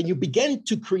 Can you begin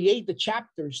to create the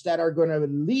chapters that are going to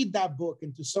lead that book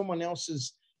into someone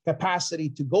else's capacity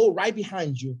to go right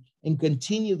behind you and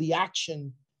continue the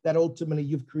action that ultimately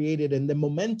you've created and the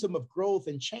momentum of growth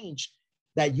and change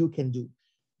that you can do?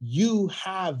 you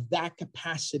have that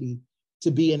capacity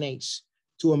to be an ace,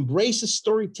 to embrace a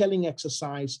storytelling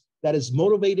exercise that is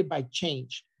motivated by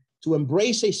change, to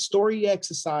embrace a story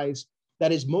exercise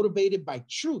that is motivated by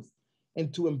truth,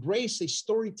 and to embrace a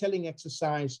storytelling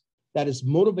exercise that is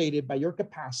motivated by your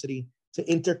capacity to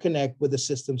interconnect with the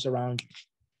systems around you.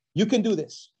 You can do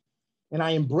this. And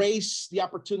I embrace the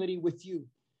opportunity with you.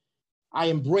 I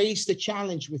embrace the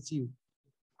challenge with you.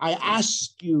 I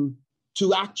ask you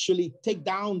to actually take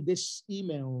down this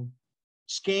email,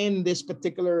 scan this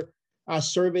particular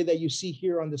survey that you see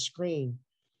here on the screen.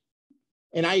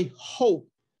 And I hope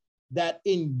that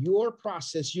in your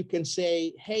process, you can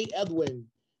say, hey, Edwin,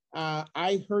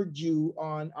 I heard you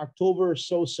on October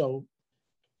so-so,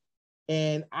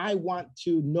 and I want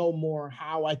to know more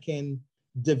how I can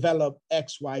develop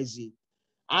XYZ.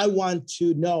 I want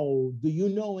to know, do you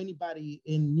know anybody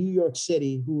in New York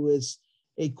City who is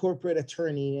a corporate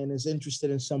attorney and is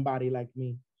interested in somebody like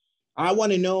me? I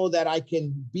want to know that I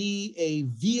can be a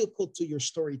vehicle to your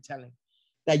storytelling,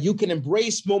 that you can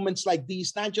embrace moments like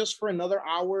these, not just for another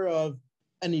hour of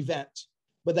an event,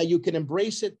 but that you can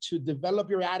embrace it to develop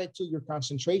your attitude, your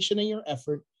concentration, and your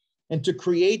effort, and to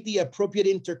create the appropriate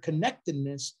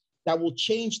interconnectedness that will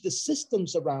change the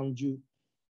systems around you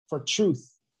for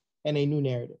truth and a new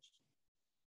narrative.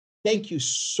 Thank you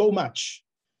so much.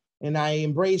 And I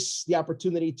embrace the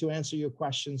opportunity to answer your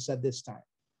questions at this time.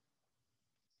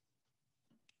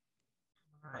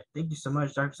 All right, thank you so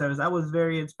much, Dr. Estévez. That was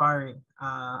very inspiring.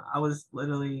 I was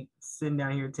literally sitting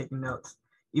down here taking notes,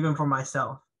 even for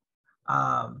myself.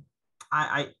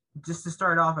 I just to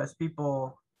start off, as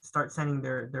people start sending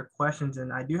their questions,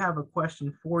 and I do have a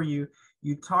question for you.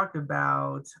 You talked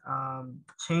about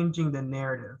changing the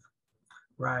narrative,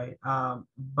 right?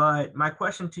 But my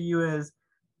question to you is,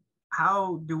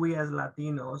 how do we as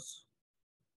Latinos,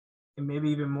 and maybe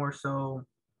even more so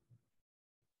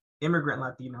immigrant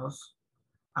Latinos,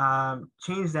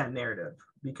 change that narrative?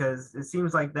 Because it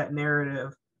seems like that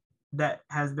narrative that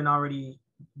has been already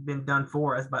been done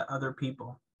for us by other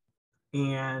people.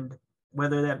 And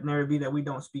whether that narrative be that we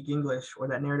don't speak English, or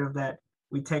that narrative that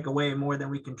we take away more than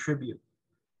we contribute,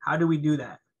 how do we do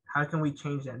that? How can we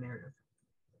change that narrative?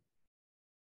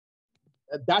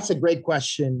 That's a great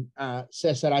question,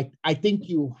 Cesar. I think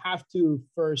you have to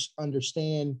first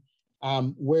understand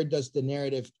where does the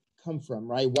narrative come from,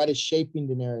 right? What is shaping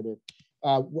the narrative?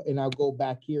 And I'll go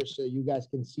back here so you guys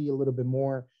can see a little bit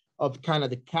more of kind of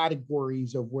the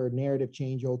categories of where narrative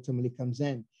change ultimately comes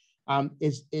in.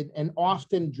 And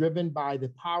often driven by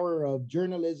the power of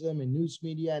journalism and news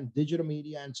media and digital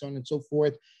media and so on and so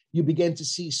forth, you begin to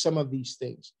see some of these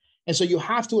things. And so you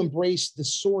have to embrace the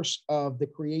source of the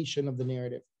creation of the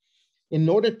narrative. In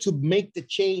order to make the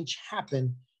change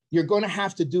happen, you're going to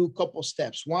have to do a couple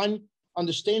steps. One,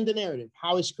 understand the narrative,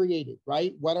 how it's created,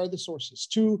 right? What are the sources?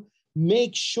 Two,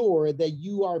 make sure that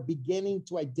you are beginning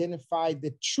to identify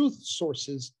the truth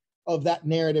sources of that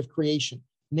narrative creation.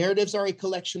 Narratives are a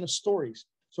collection of stories.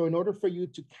 So in order for you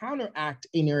to counteract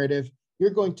a narrative, you're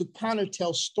going to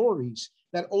countertell stories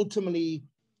that ultimately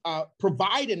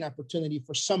provide an opportunity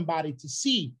for somebody to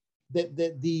see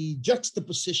the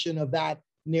juxtaposition of that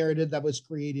narrative that was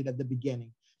created at the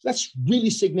beginning. So that's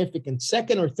really significant.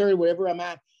 Second or third, wherever I'm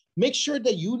at, make sure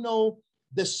that you know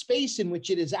the space in which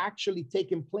it is actually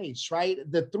taking place, right?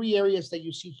 The three areas that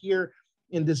you see here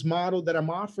in this model that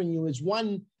I'm offering you is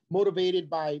one, motivated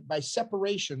by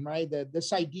separation, right?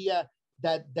 This idea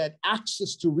that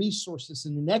access to resources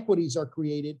and inequities are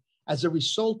created as a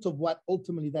result of what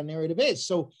ultimately that narrative is.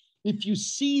 So if you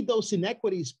see those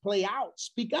inequities play out,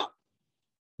 speak up,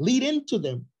 lead into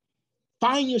them,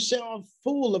 find yourself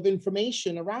full of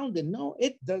information around it. No,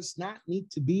 it does not need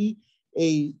to be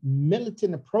a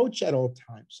militant approach at all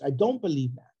times. I don't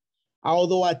believe that.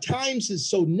 Although at times it's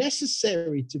so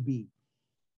necessary to be,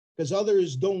 because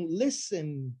others don't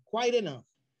listen quite enough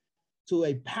to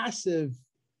a passive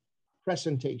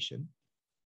presentation.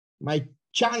 My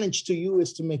challenge to you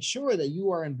is to make sure that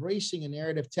you are embracing a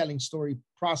narrative telling story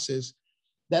process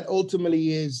that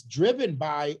ultimately is driven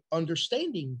by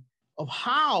understanding of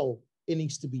how it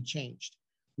needs to be changed,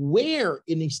 where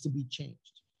it needs to be changed,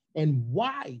 and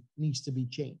why it needs to be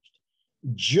changed.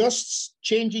 Just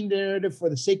changing the narrative for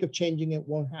the sake of changing it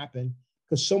won't happen,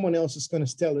 because someone else is going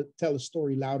to tell a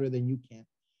story louder than you can.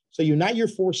 So unite your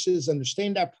forces,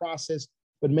 understand that process,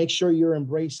 but make sure you're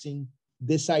embracing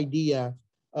this idea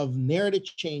of narrative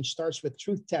change starts with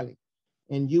truth telling,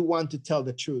 and you want to tell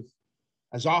the truth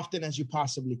as often as you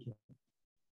possibly can.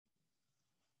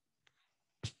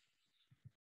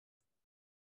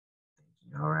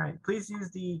 All right, please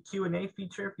use the Q&A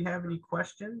feature if you have any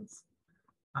questions.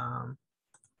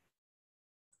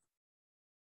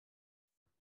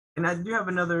 And I do have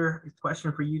another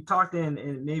question for you. You talked in,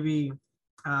 and maybe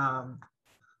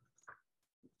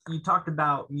you talked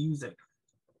about music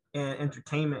and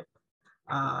entertainment.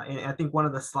 And I think one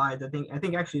of the slides, I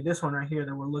think actually this one right here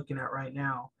that we're looking at right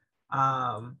now,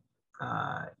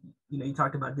 you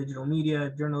talked about digital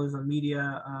media, journalism,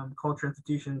 media, culture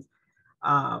institutions.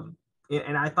 And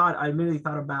I immediately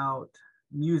thought about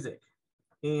music.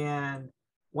 And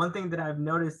one thing that I've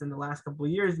noticed in the last couple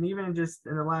of years, and even just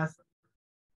in the last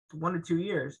 1 to 2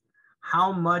 years,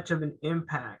 how much of an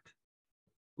impact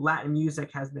Latin music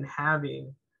has been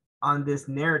having on this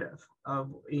narrative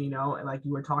of, like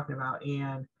you were talking about,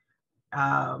 and,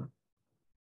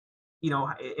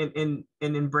 in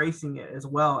embracing it as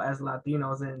well as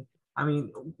Latinos. And I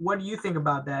mean, what do you think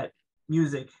about that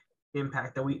music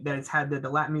impact that the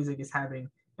Latin music is having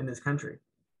in this country?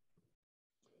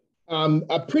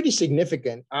 Pretty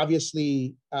significant.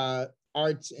 Obviously,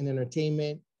 arts and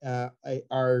entertainment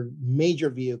are major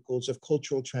vehicles of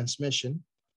cultural transmission.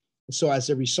 So as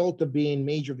a result of being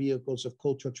major vehicles of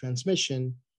cultural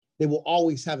transmission, they will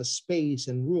always have a space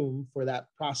and room for that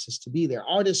process to be there.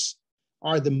 Artists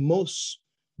are the most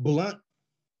blunt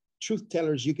truth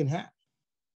tellers you can have.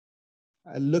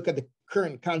 Look at the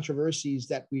current controversies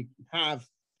that we have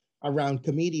around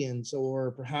comedians,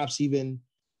 or perhaps even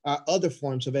other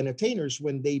forms of entertainers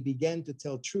when they begin to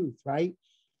tell truth, right?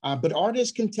 But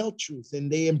artists can tell truth, and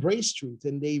they embrace truth,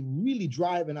 and they really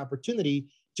drive an opportunity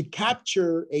to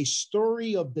capture a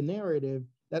story of the narrative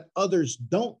that others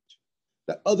don't,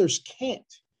 that others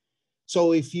can't.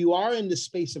 So if you are in the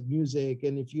space of music,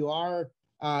 and if you are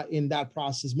in that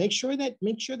process, make sure that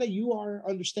you are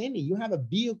understanding. You have a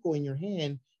vehicle in your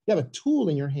hand, you have a tool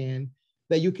in your hand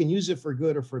that you can use it for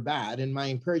good or for bad. And my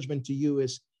encouragement to you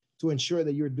is to ensure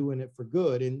that you're doing it for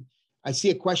good. And I see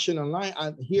a question online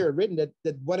here written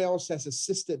that what else has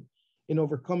assisted in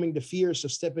overcoming the fears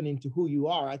of stepping into who you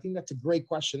are? I think that's a great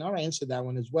question. I'll answer that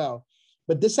one as well.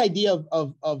 But this idea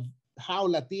of how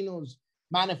Latinos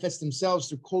manifest themselves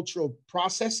through cultural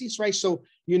processes, right? So,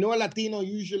 a Latino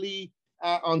usually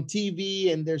on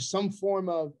TV, and there's some form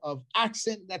of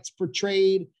accent that's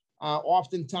portrayed.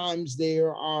 Oftentimes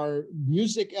there are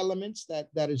music elements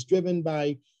that is driven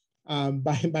by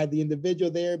the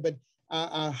individual there. But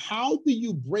how do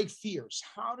you break fears?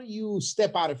 How do you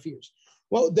step out of fears?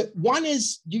 Well, the one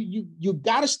is you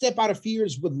got to step out of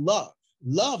fears with love.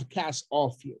 Love casts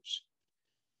all fears.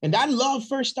 And that love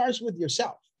first starts with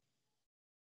yourself.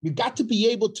 You got to be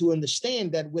able to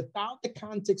understand that without the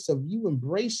context of you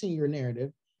embracing your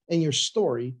narrative and your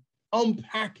story,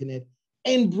 unpacking it,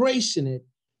 embracing it,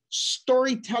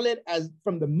 storytell it as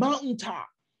from the mountaintop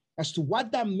as to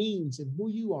what that means and who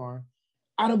you are,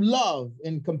 out of love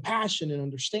and compassion and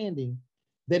understanding,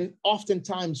 then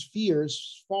oftentimes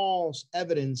fears, false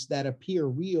evidence that appear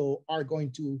real are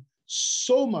going to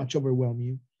so much overwhelm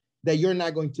you that you're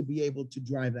not going to be able to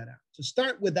drive that out. So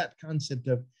start with that concept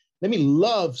of, let me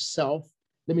love self,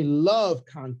 let me love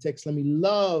context, let me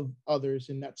love others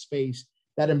in that space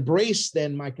that embrace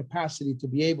then my capacity to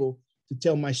be able to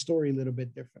tell my story a little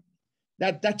bit differently.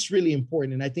 That's really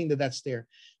important. And I think that's there.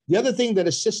 The other thing that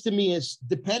assisted me is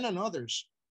depend on others,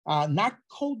 not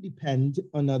codepend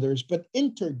on others, but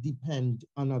interdepend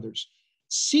on others.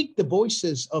 Seek the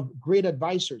voices of great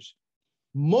advisors.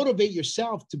 Motivate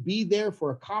yourself to be there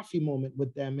for a coffee moment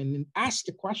with them and ask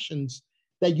the questions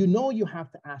that you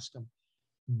have to ask them.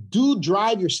 Do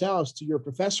drive yourselves to your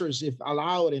professors if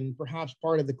allowed, and perhaps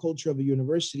part of the culture of a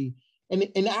university,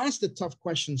 and ask the tough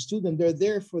questions to them. They're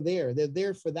there for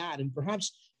that. And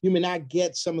perhaps you may not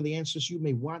get some of the answers you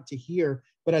may want to hear,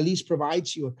 but at least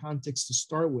provides you a context to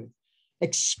start with.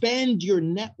 Expand your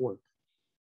network.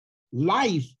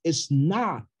 Life is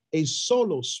not a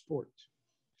solo sport.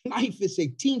 Life is a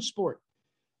team sport.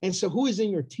 And so who is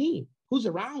in your team? Who's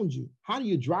around you? How do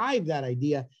you drive that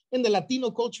idea? And the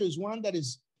Latino culture is one that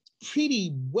is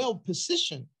pretty well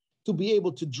positioned to be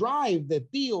able to drive the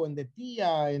tío and the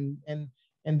tía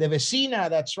and the vecina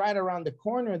that's right around the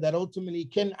corner that ultimately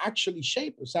can actually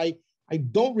shape us. I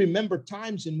don't remember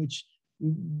times in which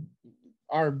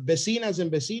our vecinas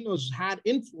and vecinos had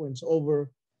influence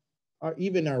over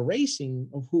even our racing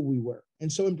of who we were.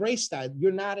 And so embrace that.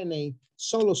 You're not in a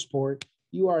solo sport.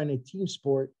 You are in a team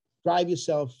sport. Drive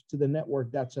yourself to the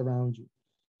network that's around you.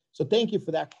 So thank you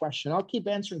for that question. I'll keep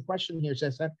answering questions here,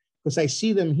 Cesar, because I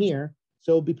see them here.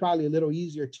 So it'll be probably a little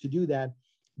easier to do that.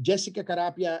 Jessica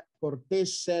Carapia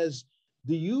Cortez says,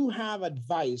 do you have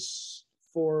advice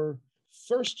for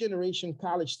first-generation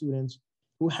college students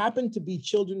who happen to be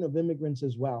children of immigrants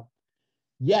as well?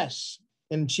 Yes.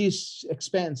 And she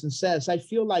expands and says, I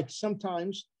feel like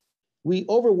sometimes we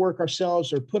overwork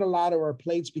ourselves or put a lot of our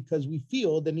plates because we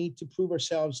feel the need to prove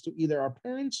ourselves to either our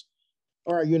parents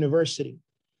or our university.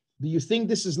 Do you think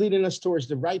this is leading us towards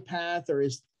the right path, or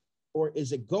is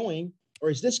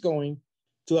this going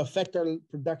to affect our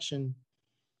production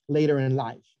later in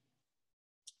life?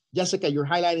 Jessica, you're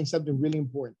highlighting something really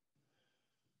important.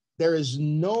 There is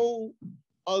no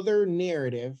other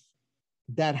narrative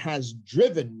that has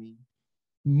driven me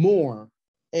more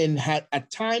and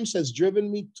at times has driven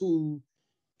me to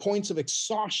points of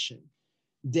exhaustion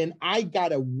than I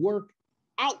gotta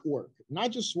outwork,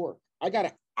 not just work. I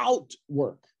gotta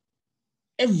outwork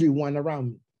everyone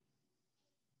around me.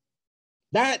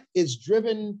 That is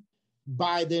driven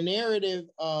by the narrative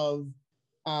of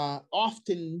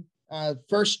often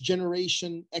first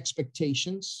generation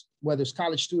expectations, whether it's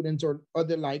college students or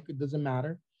other like, it doesn't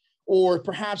matter. Or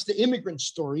perhaps the immigrant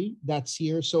story that's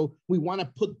here. So we want to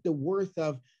put the worth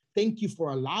of, thank you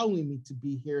for allowing me to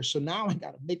be here. So now I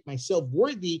got to make myself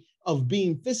worthy of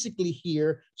being physically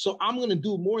here. So I'm going to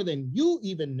do more than you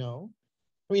even know.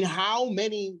 I mean, how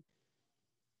many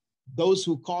those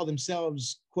who call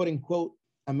themselves quote unquote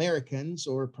Americans,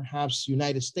 or perhaps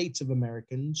United States of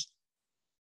Americans,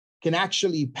 can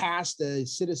actually pass the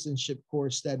citizenship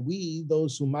course that we,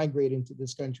 those who migrate into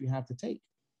this country, have to take?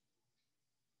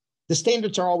 The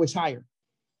standards are always higher.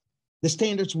 The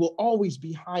standards will always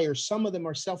be higher. Some of them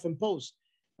are self-imposed.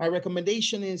 My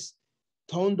recommendation is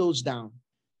tone those down,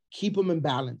 keep them in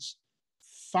balance,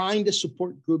 find a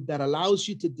support group that allows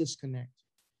you to disconnect,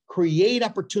 create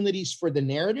opportunities for the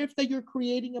narrative that you're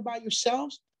creating about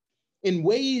yourselves in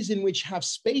ways in which have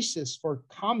spaces for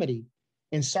comedy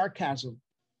and sarcasm,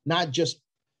 not just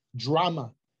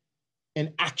drama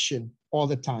and action all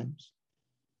the time.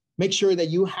 Make sure that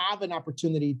you have an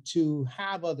opportunity to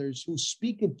have others who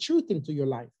speak of truth into your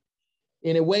life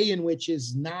in a way in which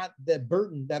is not the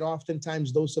burden that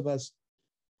oftentimes those of us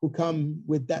who come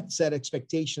with that set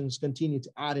expectations continue to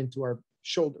add into our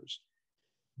shoulders.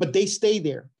 But they stay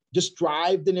there. Just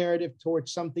drive the narrative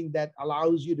towards something that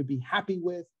allows you to be happy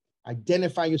with,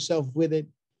 identify yourself with it,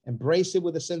 embrace it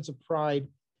with a sense of pride,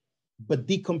 but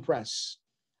decompress,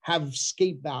 have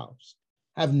escape valves,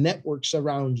 have networks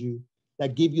around you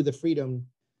that give you the freedom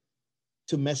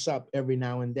to mess up every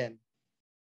now and then.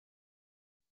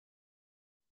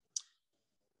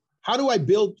 How do I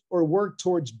build or work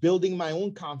towards building my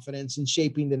own confidence in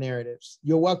shaping the narratives?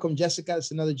 You're welcome, Jessica.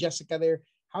 There's another Jessica there.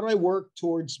 How do I work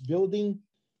towards building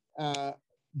my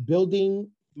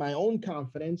own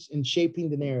confidence in shaping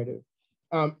the narrative?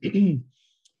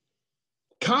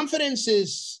 Confidence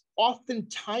is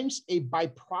oftentimes a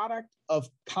byproduct of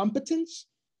competence.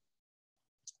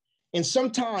 And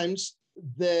sometimes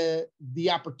the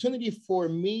opportunity for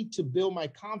me to build my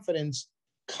confidence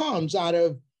comes out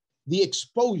of the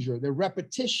exposure, the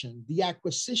repetition, the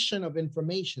acquisition of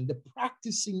information, the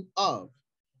practicing of.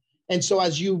 And so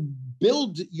as you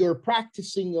build your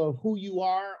practicing of who you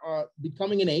are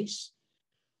becoming an ace,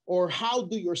 or how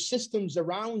do your systems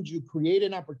around you create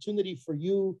an opportunity for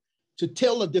you to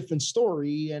tell a different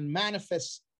story and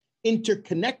manifest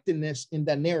interconnectedness in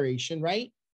that narration,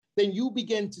 right? Then you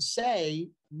begin to say,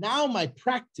 now my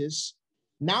practice,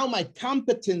 now my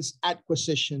competence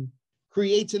acquisition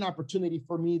creates an opportunity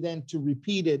for me then to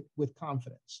repeat it with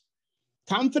confidence.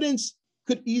 Confidence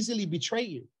could easily betray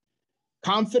you.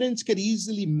 Confidence could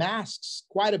easily mask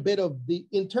quite a bit of the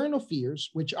internal fears,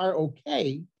 which are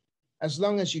okay, as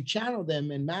long as you channel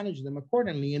them and manage them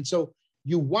accordingly. And so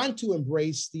you want to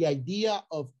embrace the idea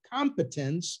of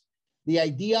competence, the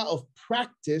idea of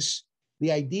practice,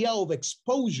 the idea of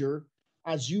exposure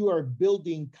as you are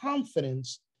building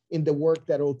confidence in the work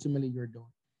that ultimately you're doing.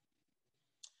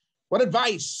 What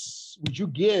advice would you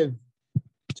give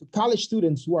to college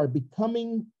students who are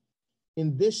becoming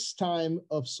in this time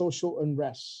of social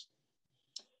unrest?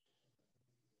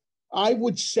 I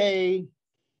would say,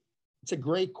 it's a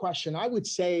great question. I would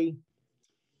say,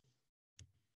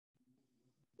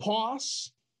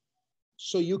 pause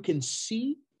so you can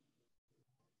see,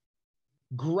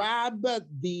 grab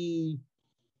the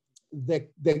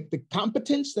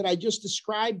competence that I just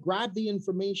described, grab the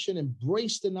information,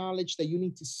 embrace the knowledge that you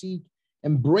need to seek,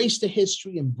 embrace the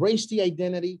history, embrace the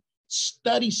identity,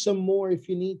 study some more if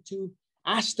you need to,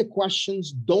 ask the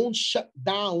questions, don't shut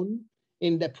down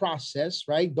in the process,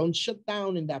 right? Don't shut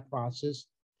down in that process,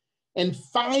 and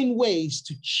find ways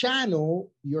to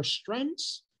channel your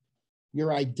strengths,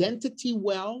 your identity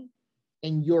well,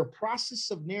 and your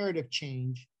process of narrative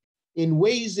change in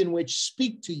ways in which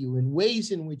speak to you, in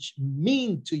ways in which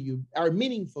mean to you, are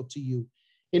meaningful to you,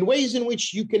 in ways in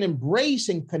which you can embrace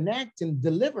and connect and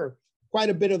deliver quite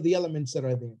a bit of the elements that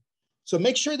are there. So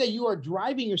make sure that you are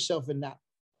driving yourself in that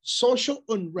social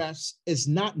unrest is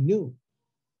not new.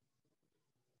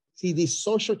 See, these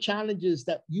social challenges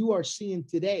that you are seeing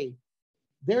today,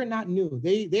 they're not new.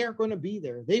 They are going to be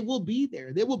there. They will be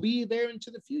there. They will be there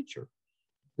into the future.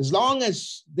 As long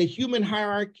as the human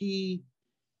hierarchy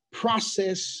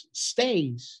process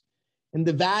stays and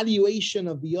the valuation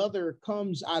of the other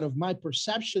comes out of my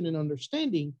perception and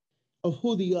understanding of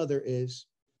who the other is,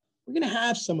 we're going to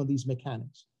have some of these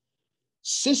mechanics.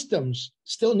 Systems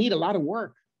still need a lot of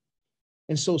work.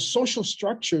 And so social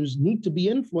structures need to be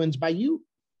influenced by you.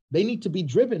 They need to be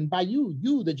driven by you,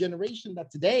 the generation that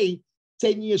today,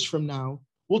 10 years from now,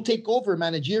 will take over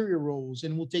managerial roles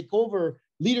and will take over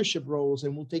leadership roles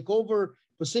and will take over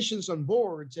positions on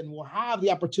boards and will have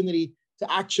the opportunity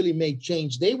to actually make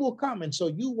change. They will come. And so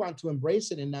you want to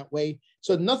embrace it in that way.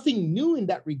 So nothing new in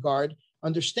that regard.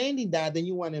 Understanding that, then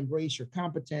you want to embrace your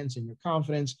competence and your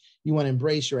confidence. You want to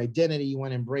embrace your identity. You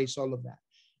want to embrace all of that.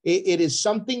 It is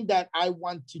something that I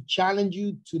want to challenge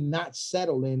you to not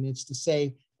settle in. It's to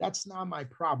say, that's not my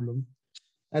problem.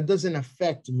 That doesn't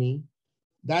affect me.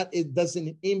 That it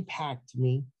doesn't impact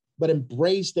me, but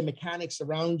embrace the mechanics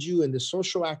around you and the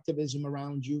social activism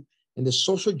around you and the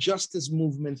social justice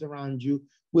movement around you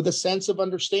with a sense of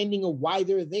understanding of why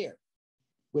they're there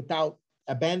without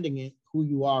abandoning who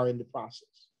you are in the process.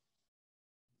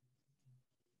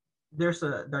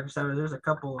 Dr. Estévez, there's a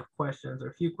couple of questions or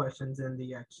a few questions in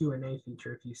the Q&A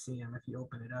feature if you see them, if you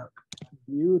open it up.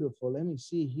 Beautiful. Let me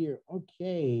see here.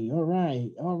 Okay. All right.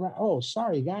 All right. Oh,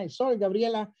 sorry, guys. Sorry,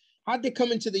 Gabriela. How'd they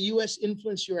come into the U.S.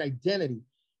 influence your identity?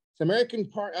 It's American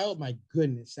part. Oh, my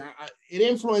goodness. It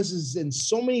influences in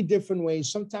so many different ways,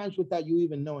 sometimes without you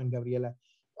even knowing, Gabriela.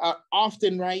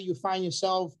 Often, right, you find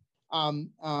yourself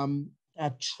trying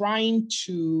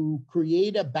to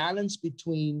create a balance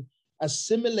between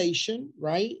assimilation,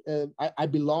 right? I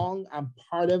belong, I'm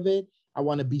part of it. I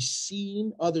want to be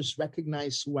seen. Others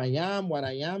recognize who I am, what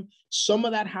I am. Some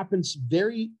of that happens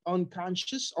very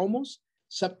unconscious, almost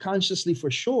subconsciously for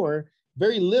sure.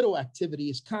 Very little activity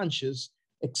is conscious,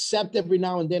 except every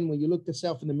now and then when you look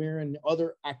yourself in the mirror and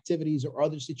other activities or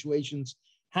other situations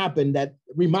happen that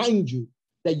remind you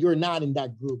that you're not in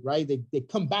that group, right? They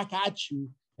come back at you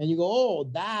and you go, oh,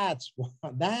 that's why,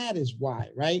 that is why,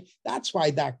 right? That's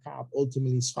why that cop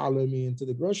ultimately is following me into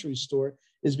the grocery store,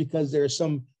 is because there are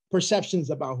some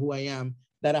perceptions about who I am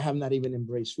that I have not even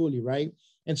embraced fully, right?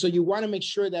 And so you want to make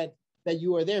sure that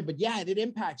you are there. But yeah, it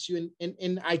impacts you.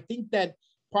 And I think that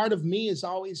part of me is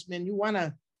always, man, you want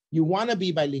to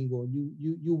be bilingual.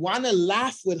 You want to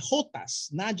laugh with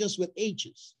jotas, not just with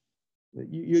H's.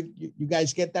 You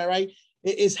guys get that, right?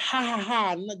 It's ha ha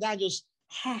ha, not just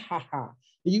ha ha ha.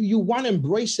 You want to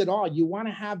embrace it all. You want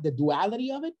to have the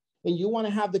duality of it, and you want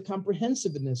to have the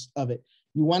comprehensiveness of it.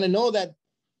 You want to know that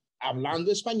hablando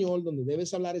español, donde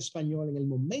debes hablar español, en el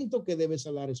momento que debes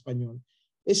hablar español,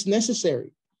 it's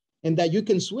necessary. And that you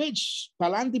can switch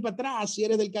pa'lante y para atrás si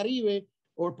eres del Caribe,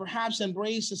 or perhaps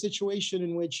embrace a situation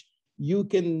in which you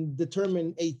can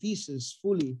determine a thesis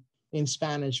fully in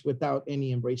Spanish without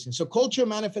any embracing. So culture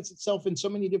manifests itself in so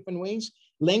many different ways.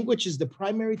 Language is the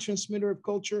primary transmitter of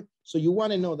culture. So you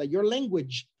want to know that your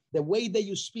language, the way that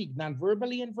you speak, not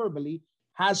verbally and verbally,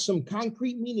 has some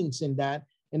concrete meanings in that,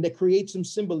 and that creates some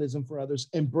symbolism for others.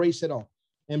 Embrace it all.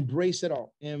 Embrace it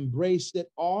all. Embrace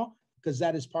it all, because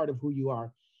that is part of who you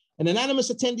are. An anonymous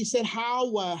attendee said,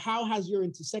 how has your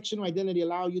intersectional identity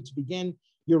allowed you to begin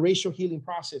your racial healing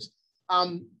process?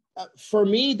 For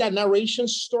me, that narration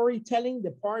storytelling,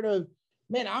 the part of,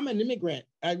 man, I'm an immigrant.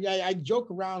 I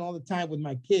joke around all the time with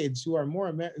my kids who are more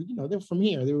American, they're from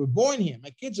here. They were born here. My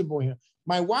kids are born here.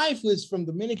 My wife was from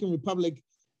Dominican Republic.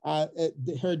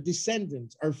 Her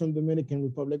descendants are from Dominican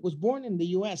Republic, was born in the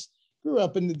US, grew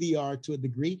up in the DR to a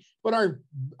degree, but our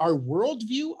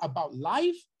worldview about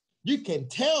life, you can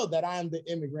tell that I'm the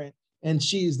immigrant and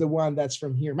she's the one that's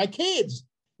from here. My kids,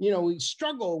 we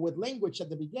struggle with language at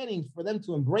the beginning for them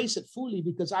to embrace it fully,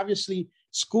 because obviously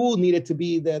school needed to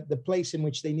be the place in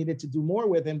which they needed to do more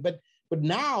with it. But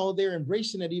now they're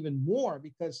embracing it even more,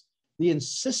 because the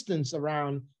insistence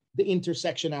around the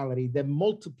intersectionality, the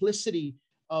multiplicity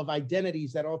of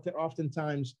identities that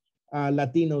oftentimes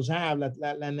Latinos have,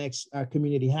 Latinx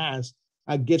community has,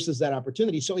 gives us that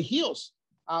opportunity. So it heals.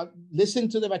 Listen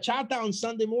to the bachata on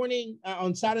Sunday morning,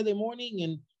 on Saturday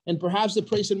morning, and perhaps the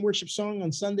praise and worship song on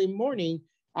Sunday morning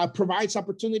provides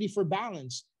opportunity for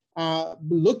balance,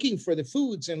 looking for the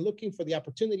foods and looking for the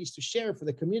opportunities to share for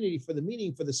the community, for the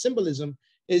meaning, for the symbolism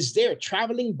is there,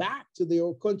 traveling back to the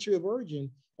old country of origin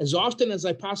as often as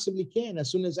I possibly can,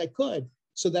 as soon as I could,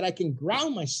 so that I can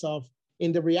ground myself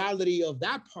in the reality of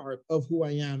that part of who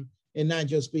I am and not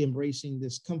just be embracing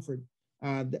this comfort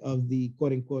of the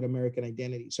quote unquote American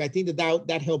identity. So I think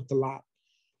that helped a lot.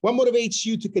 What motivates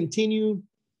you to continue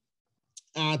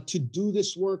to do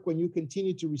this work when you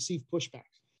continue to receive pushback?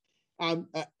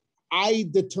 I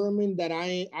determined that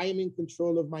I am in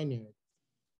control of my narrative.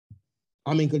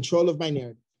 I'm in control of my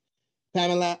narrative.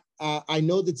 Pamela, I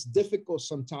know that's difficult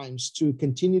sometimes to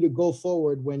continue to go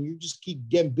forward when you just keep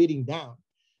getting beaten down.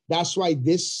 That's why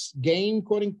this game,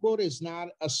 quote unquote, is not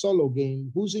a solo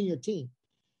game. Who's in your team?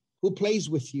 Who plays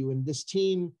with you in this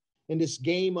team, in this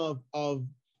game of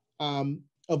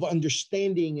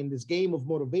understanding, in this game of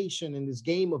motivation, in this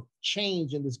game of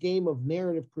change, in this game of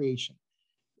narrative creation?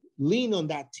 Lean on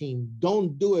that team.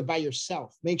 Don't do it by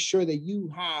yourself. Make sure that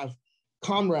you have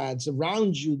comrades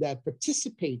around you that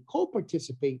participate,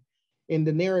 co-participate in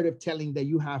the narrative telling that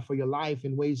you have for your life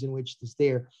in ways in which it's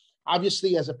there.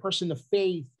 Obviously, as a person of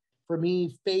faith, for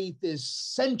me, faith is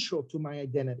central to my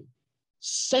identity,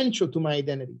 central to my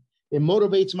identity. It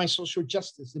motivates my social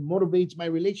justice. It motivates my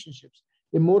relationships.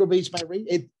 It motivates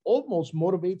it almost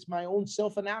motivates my own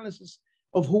self-analysis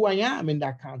of who I am in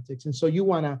that context. And so you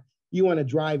want to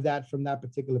drive that from that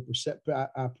particular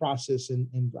process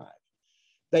and drive.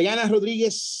 Diana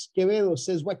Rodriguez Quevedo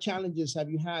says, what challenges have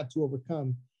you had to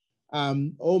overcome?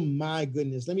 Oh my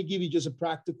goodness. Let me give you just a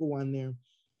practical one there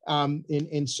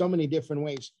in so many different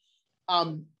ways.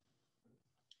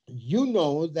 You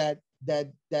know that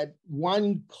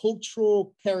one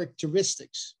cultural characteristic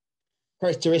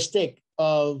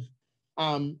of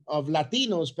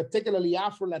Latinos, particularly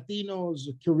Afro-Latinos,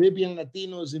 Caribbean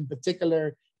Latinos in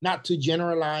particular, not to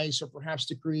generalize or perhaps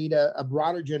to create a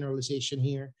broader generalization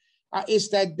here, is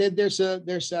that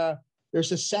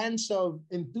there's a sense of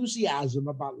enthusiasm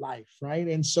about life, right?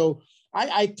 And so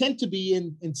I tend to be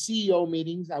in CEO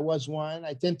meetings. I was one.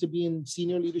 I tend to be in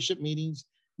senior leadership meetings.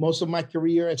 Most of my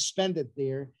career I've spent it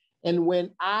there. And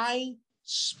when I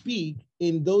speak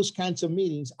in those kinds of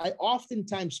meetings, I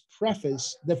oftentimes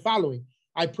preface the following.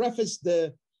 I preface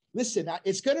listen,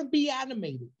 it's going to be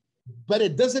animated, but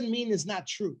it doesn't mean it's not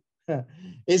true.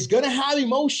 It's going to have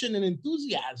emotion and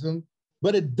enthusiasm,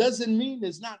 but it doesn't mean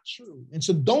it's not true. And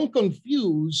so don't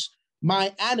confuse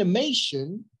my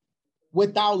animation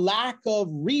without lack of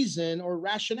reason or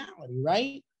rationality,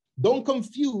 right? Don't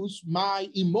confuse my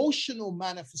emotional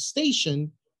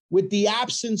manifestation with the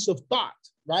absence of thought,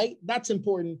 right? That's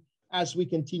important as we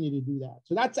continue to do that.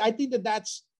 So I think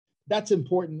that's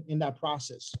important in that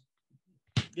process.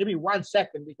 Give me 1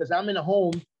 second because I'm in a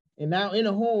home, and now in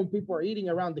a home, people are eating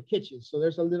around the kitchen. So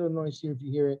there's a little noise here if you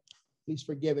hear it. Please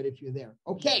forgive it if you're there.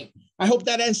 Okay, I hope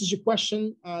that answers your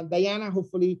question, Diana.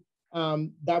 Hopefully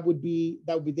that would be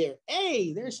there.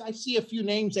 Hey, I see a few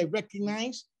names I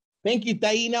recognize. Thank you,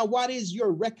 Taina. What is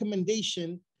your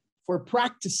recommendation for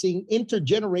practicing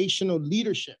intergenerational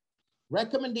leadership?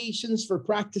 Recommendations for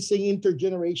practicing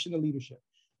intergenerational leadership.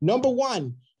 Number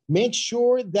 1, make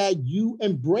sure that you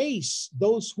embrace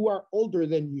those who are older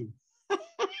than you.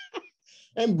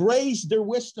 Embrace their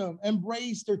wisdom,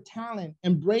 embrace their talent,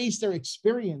 embrace their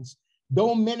experience.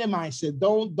 Don't minimize it.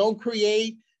 Don't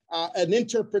create an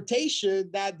interpretation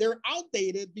that they're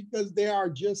outdated because they are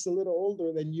just a little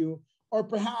older than you, or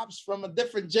perhaps from a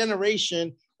different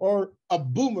generation, or a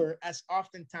boomer, as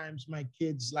oftentimes my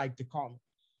kids like to call me.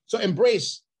 So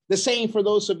embrace. The same for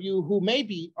those of you who may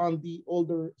be on the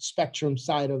older spectrum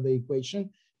side of the equation.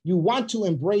 You want to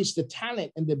embrace the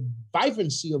talent and the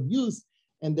vibrancy of youth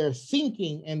and their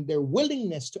thinking and their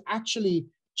willingness to actually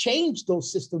change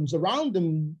those systems around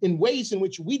them in ways in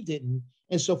which we didn't.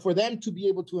 And so for them to be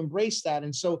able to embrace that.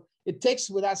 And so it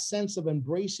takes with that sense of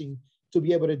embracing to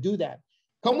be able to do that.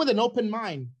 Come with an open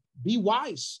mind. Be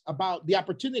wise about the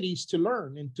opportunities to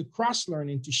learn and to cross-learn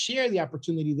and to share the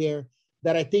opportunity there,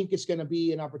 that I think is going to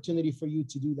be an opportunity for you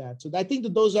to do that. So I think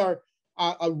that those are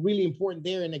really important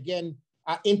there. And again,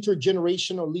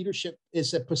 intergenerational leadership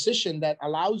is a position that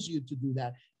allows you to do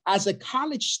that. As a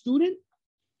college student,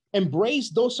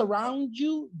 embrace those around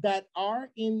you that are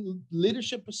in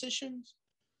leadership positions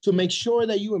to make sure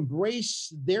that you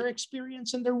embrace their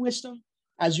experience and their wisdom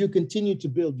as you continue to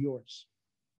build yours.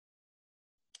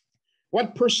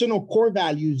 What personal core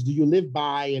values do you live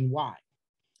by and why?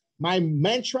 My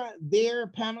mantra there,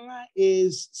 Pamela,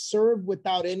 is serve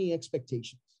without any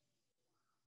expectations.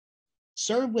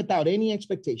 Serve without any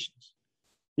expectations.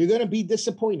 You're going to be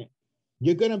disappointed.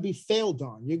 You're going to be failed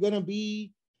on. You're going to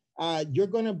be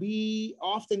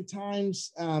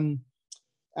oftentimes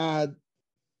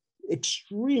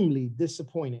extremely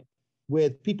disappointed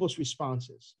with people's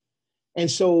responses. And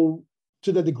so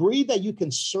to the degree that you can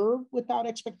serve without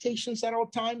expectations at all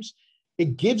times,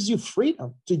 it gives you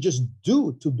freedom to just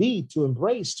do, to be, to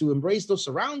embrace those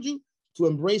around you, to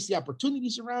embrace the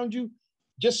opportunities around you,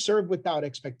 just serve without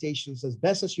expectations as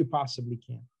best as you possibly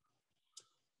can.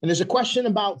 And there's a question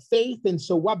about faith. And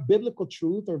so what biblical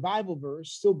truth or Bible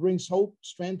verse still brings hope,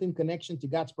 strength, and connection to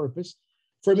God's purpose?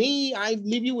 For me, I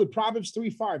leave you with Proverbs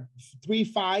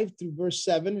 3:5 through verse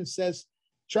 7. It says,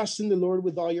 trust in the Lord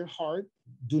with all your heart.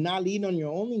 Do not lean on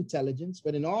your own intelligence,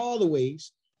 but in all the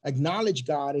ways, acknowledge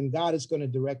God, and God is going to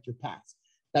direct your path.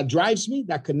 That drives me,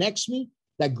 that connects me,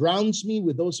 that grounds me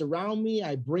with those around me.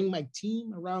 I bring my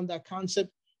team around that concept.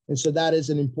 And so that is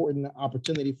an important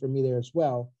opportunity for me there as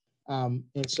well. And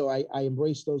so I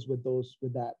embrace those with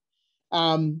that.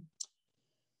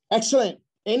 Excellent.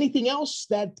 Anything else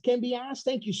that can be asked?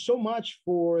 Thank you so much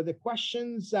for the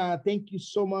questions. Thank you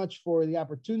so much for the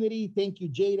opportunity. Thank you,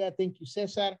 Jada. Thank you,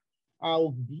 Cesar.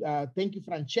 Thank you,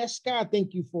 Francesca.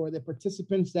 Thank you for the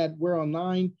participants that were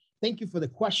online. Thank you for the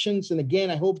questions. And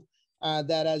again, I hope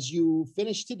that as you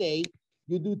finish today,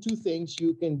 you do two things.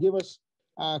 You can give us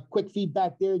quick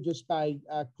feedback there just by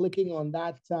clicking on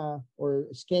that or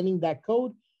scanning that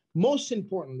code. Most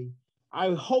importantly,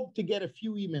 I hope to get a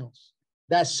few emails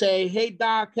that say, hey,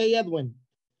 Doc, hey, Edwin,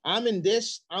 I'm in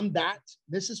this, I'm that.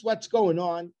 This is what's going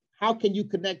on. How can you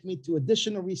connect me to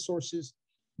additional resources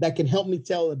that can help me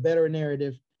tell a better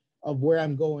narrative of where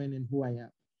I'm going and who I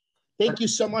am? Thank you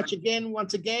so much again.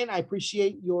 Once again, I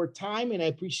appreciate your time and I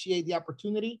appreciate the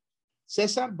opportunity.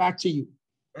 Cesar, back to you.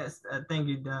 Yes, thank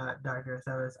you, Dr.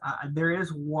 Estévez. There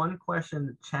is one question in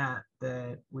the chat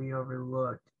that we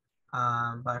overlooked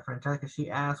by Francesca. She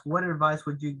asked, what advice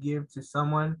would you give to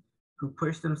someone who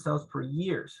pushed themselves for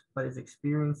years but is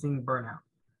experiencing burnout?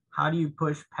 How do you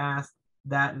push past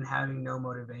that and having no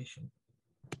motivation?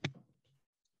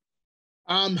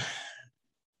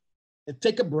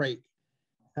 Take a break.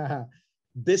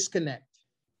 Disconnect.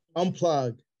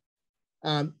 Unplug.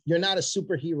 You're not a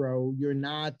superhero. You're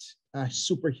not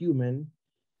superhuman.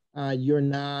 You're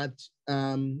not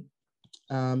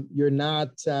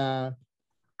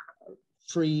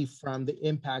free from the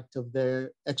impact of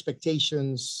their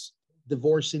expectations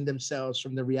divorcing themselves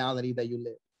from the reality that you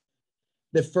live.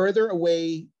 The further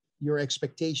away your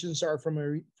expectations are from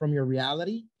your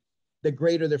reality, the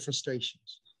greater the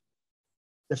frustrations.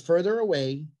 The further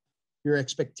away your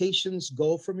expectations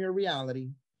go from your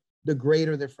reality, the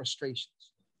greater the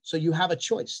frustrations. So you have a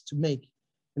choice to make.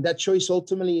 And that choice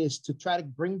ultimately is to try to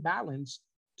bring balance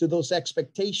to those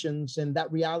expectations and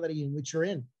that reality in which you're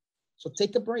in. So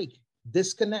take a break,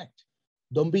 disconnect.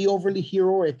 Don't be overly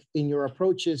heroic in your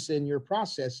approaches and your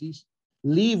processes.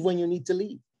 Leave when you need to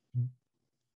leave.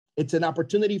 It's an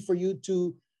opportunity for you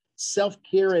to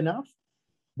self-care enough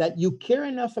that you care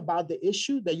enough about the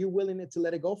issue that you're willing to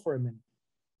let it go for a minute,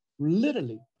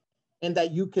 literally, and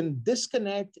that you can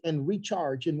disconnect and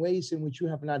recharge in ways in which you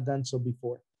have not done so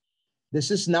before. This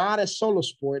is not a solo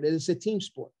sport. It is a team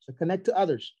sport. So connect to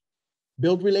others,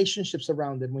 build relationships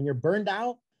around it. When you're burned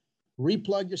out,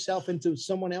 replug yourself into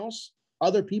someone else,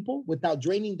 other people, without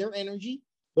draining their energy,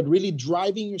 but really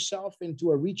driving yourself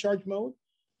into a recharge mode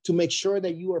to make sure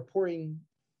that you are pouring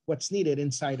what's needed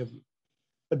inside of you.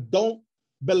 But don't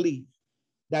believe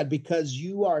that because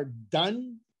you are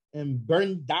done and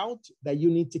burned out that you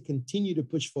need to continue to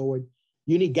push forward.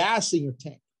 You need gas in your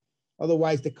tank.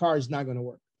 Otherwise, the car is not going to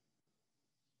work.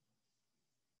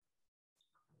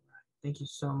 Thank you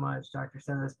so much, Dr.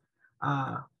 Estévez.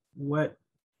 What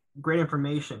great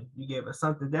information you gave us.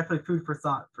 Something definitely food for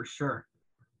thought for sure.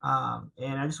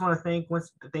 And I just want to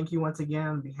thank you once again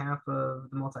on behalf of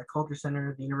the Multicultural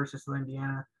Center, the University of Southern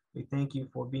Indiana. We thank you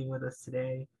for being with us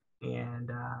today and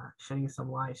shedding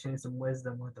some light, shedding some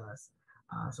wisdom with us.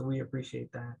 So we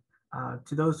appreciate that.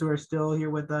 To those who are still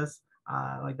here with us,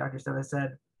 like Dr. Estévez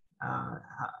said,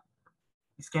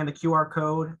 scan the QR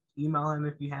code, email him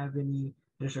if you have any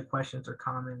additional questions or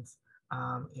comments.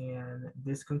 And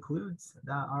this concludes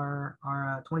our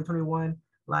 2021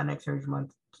 Latinx Heritage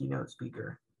Month keynote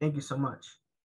speaker. Thank you so much.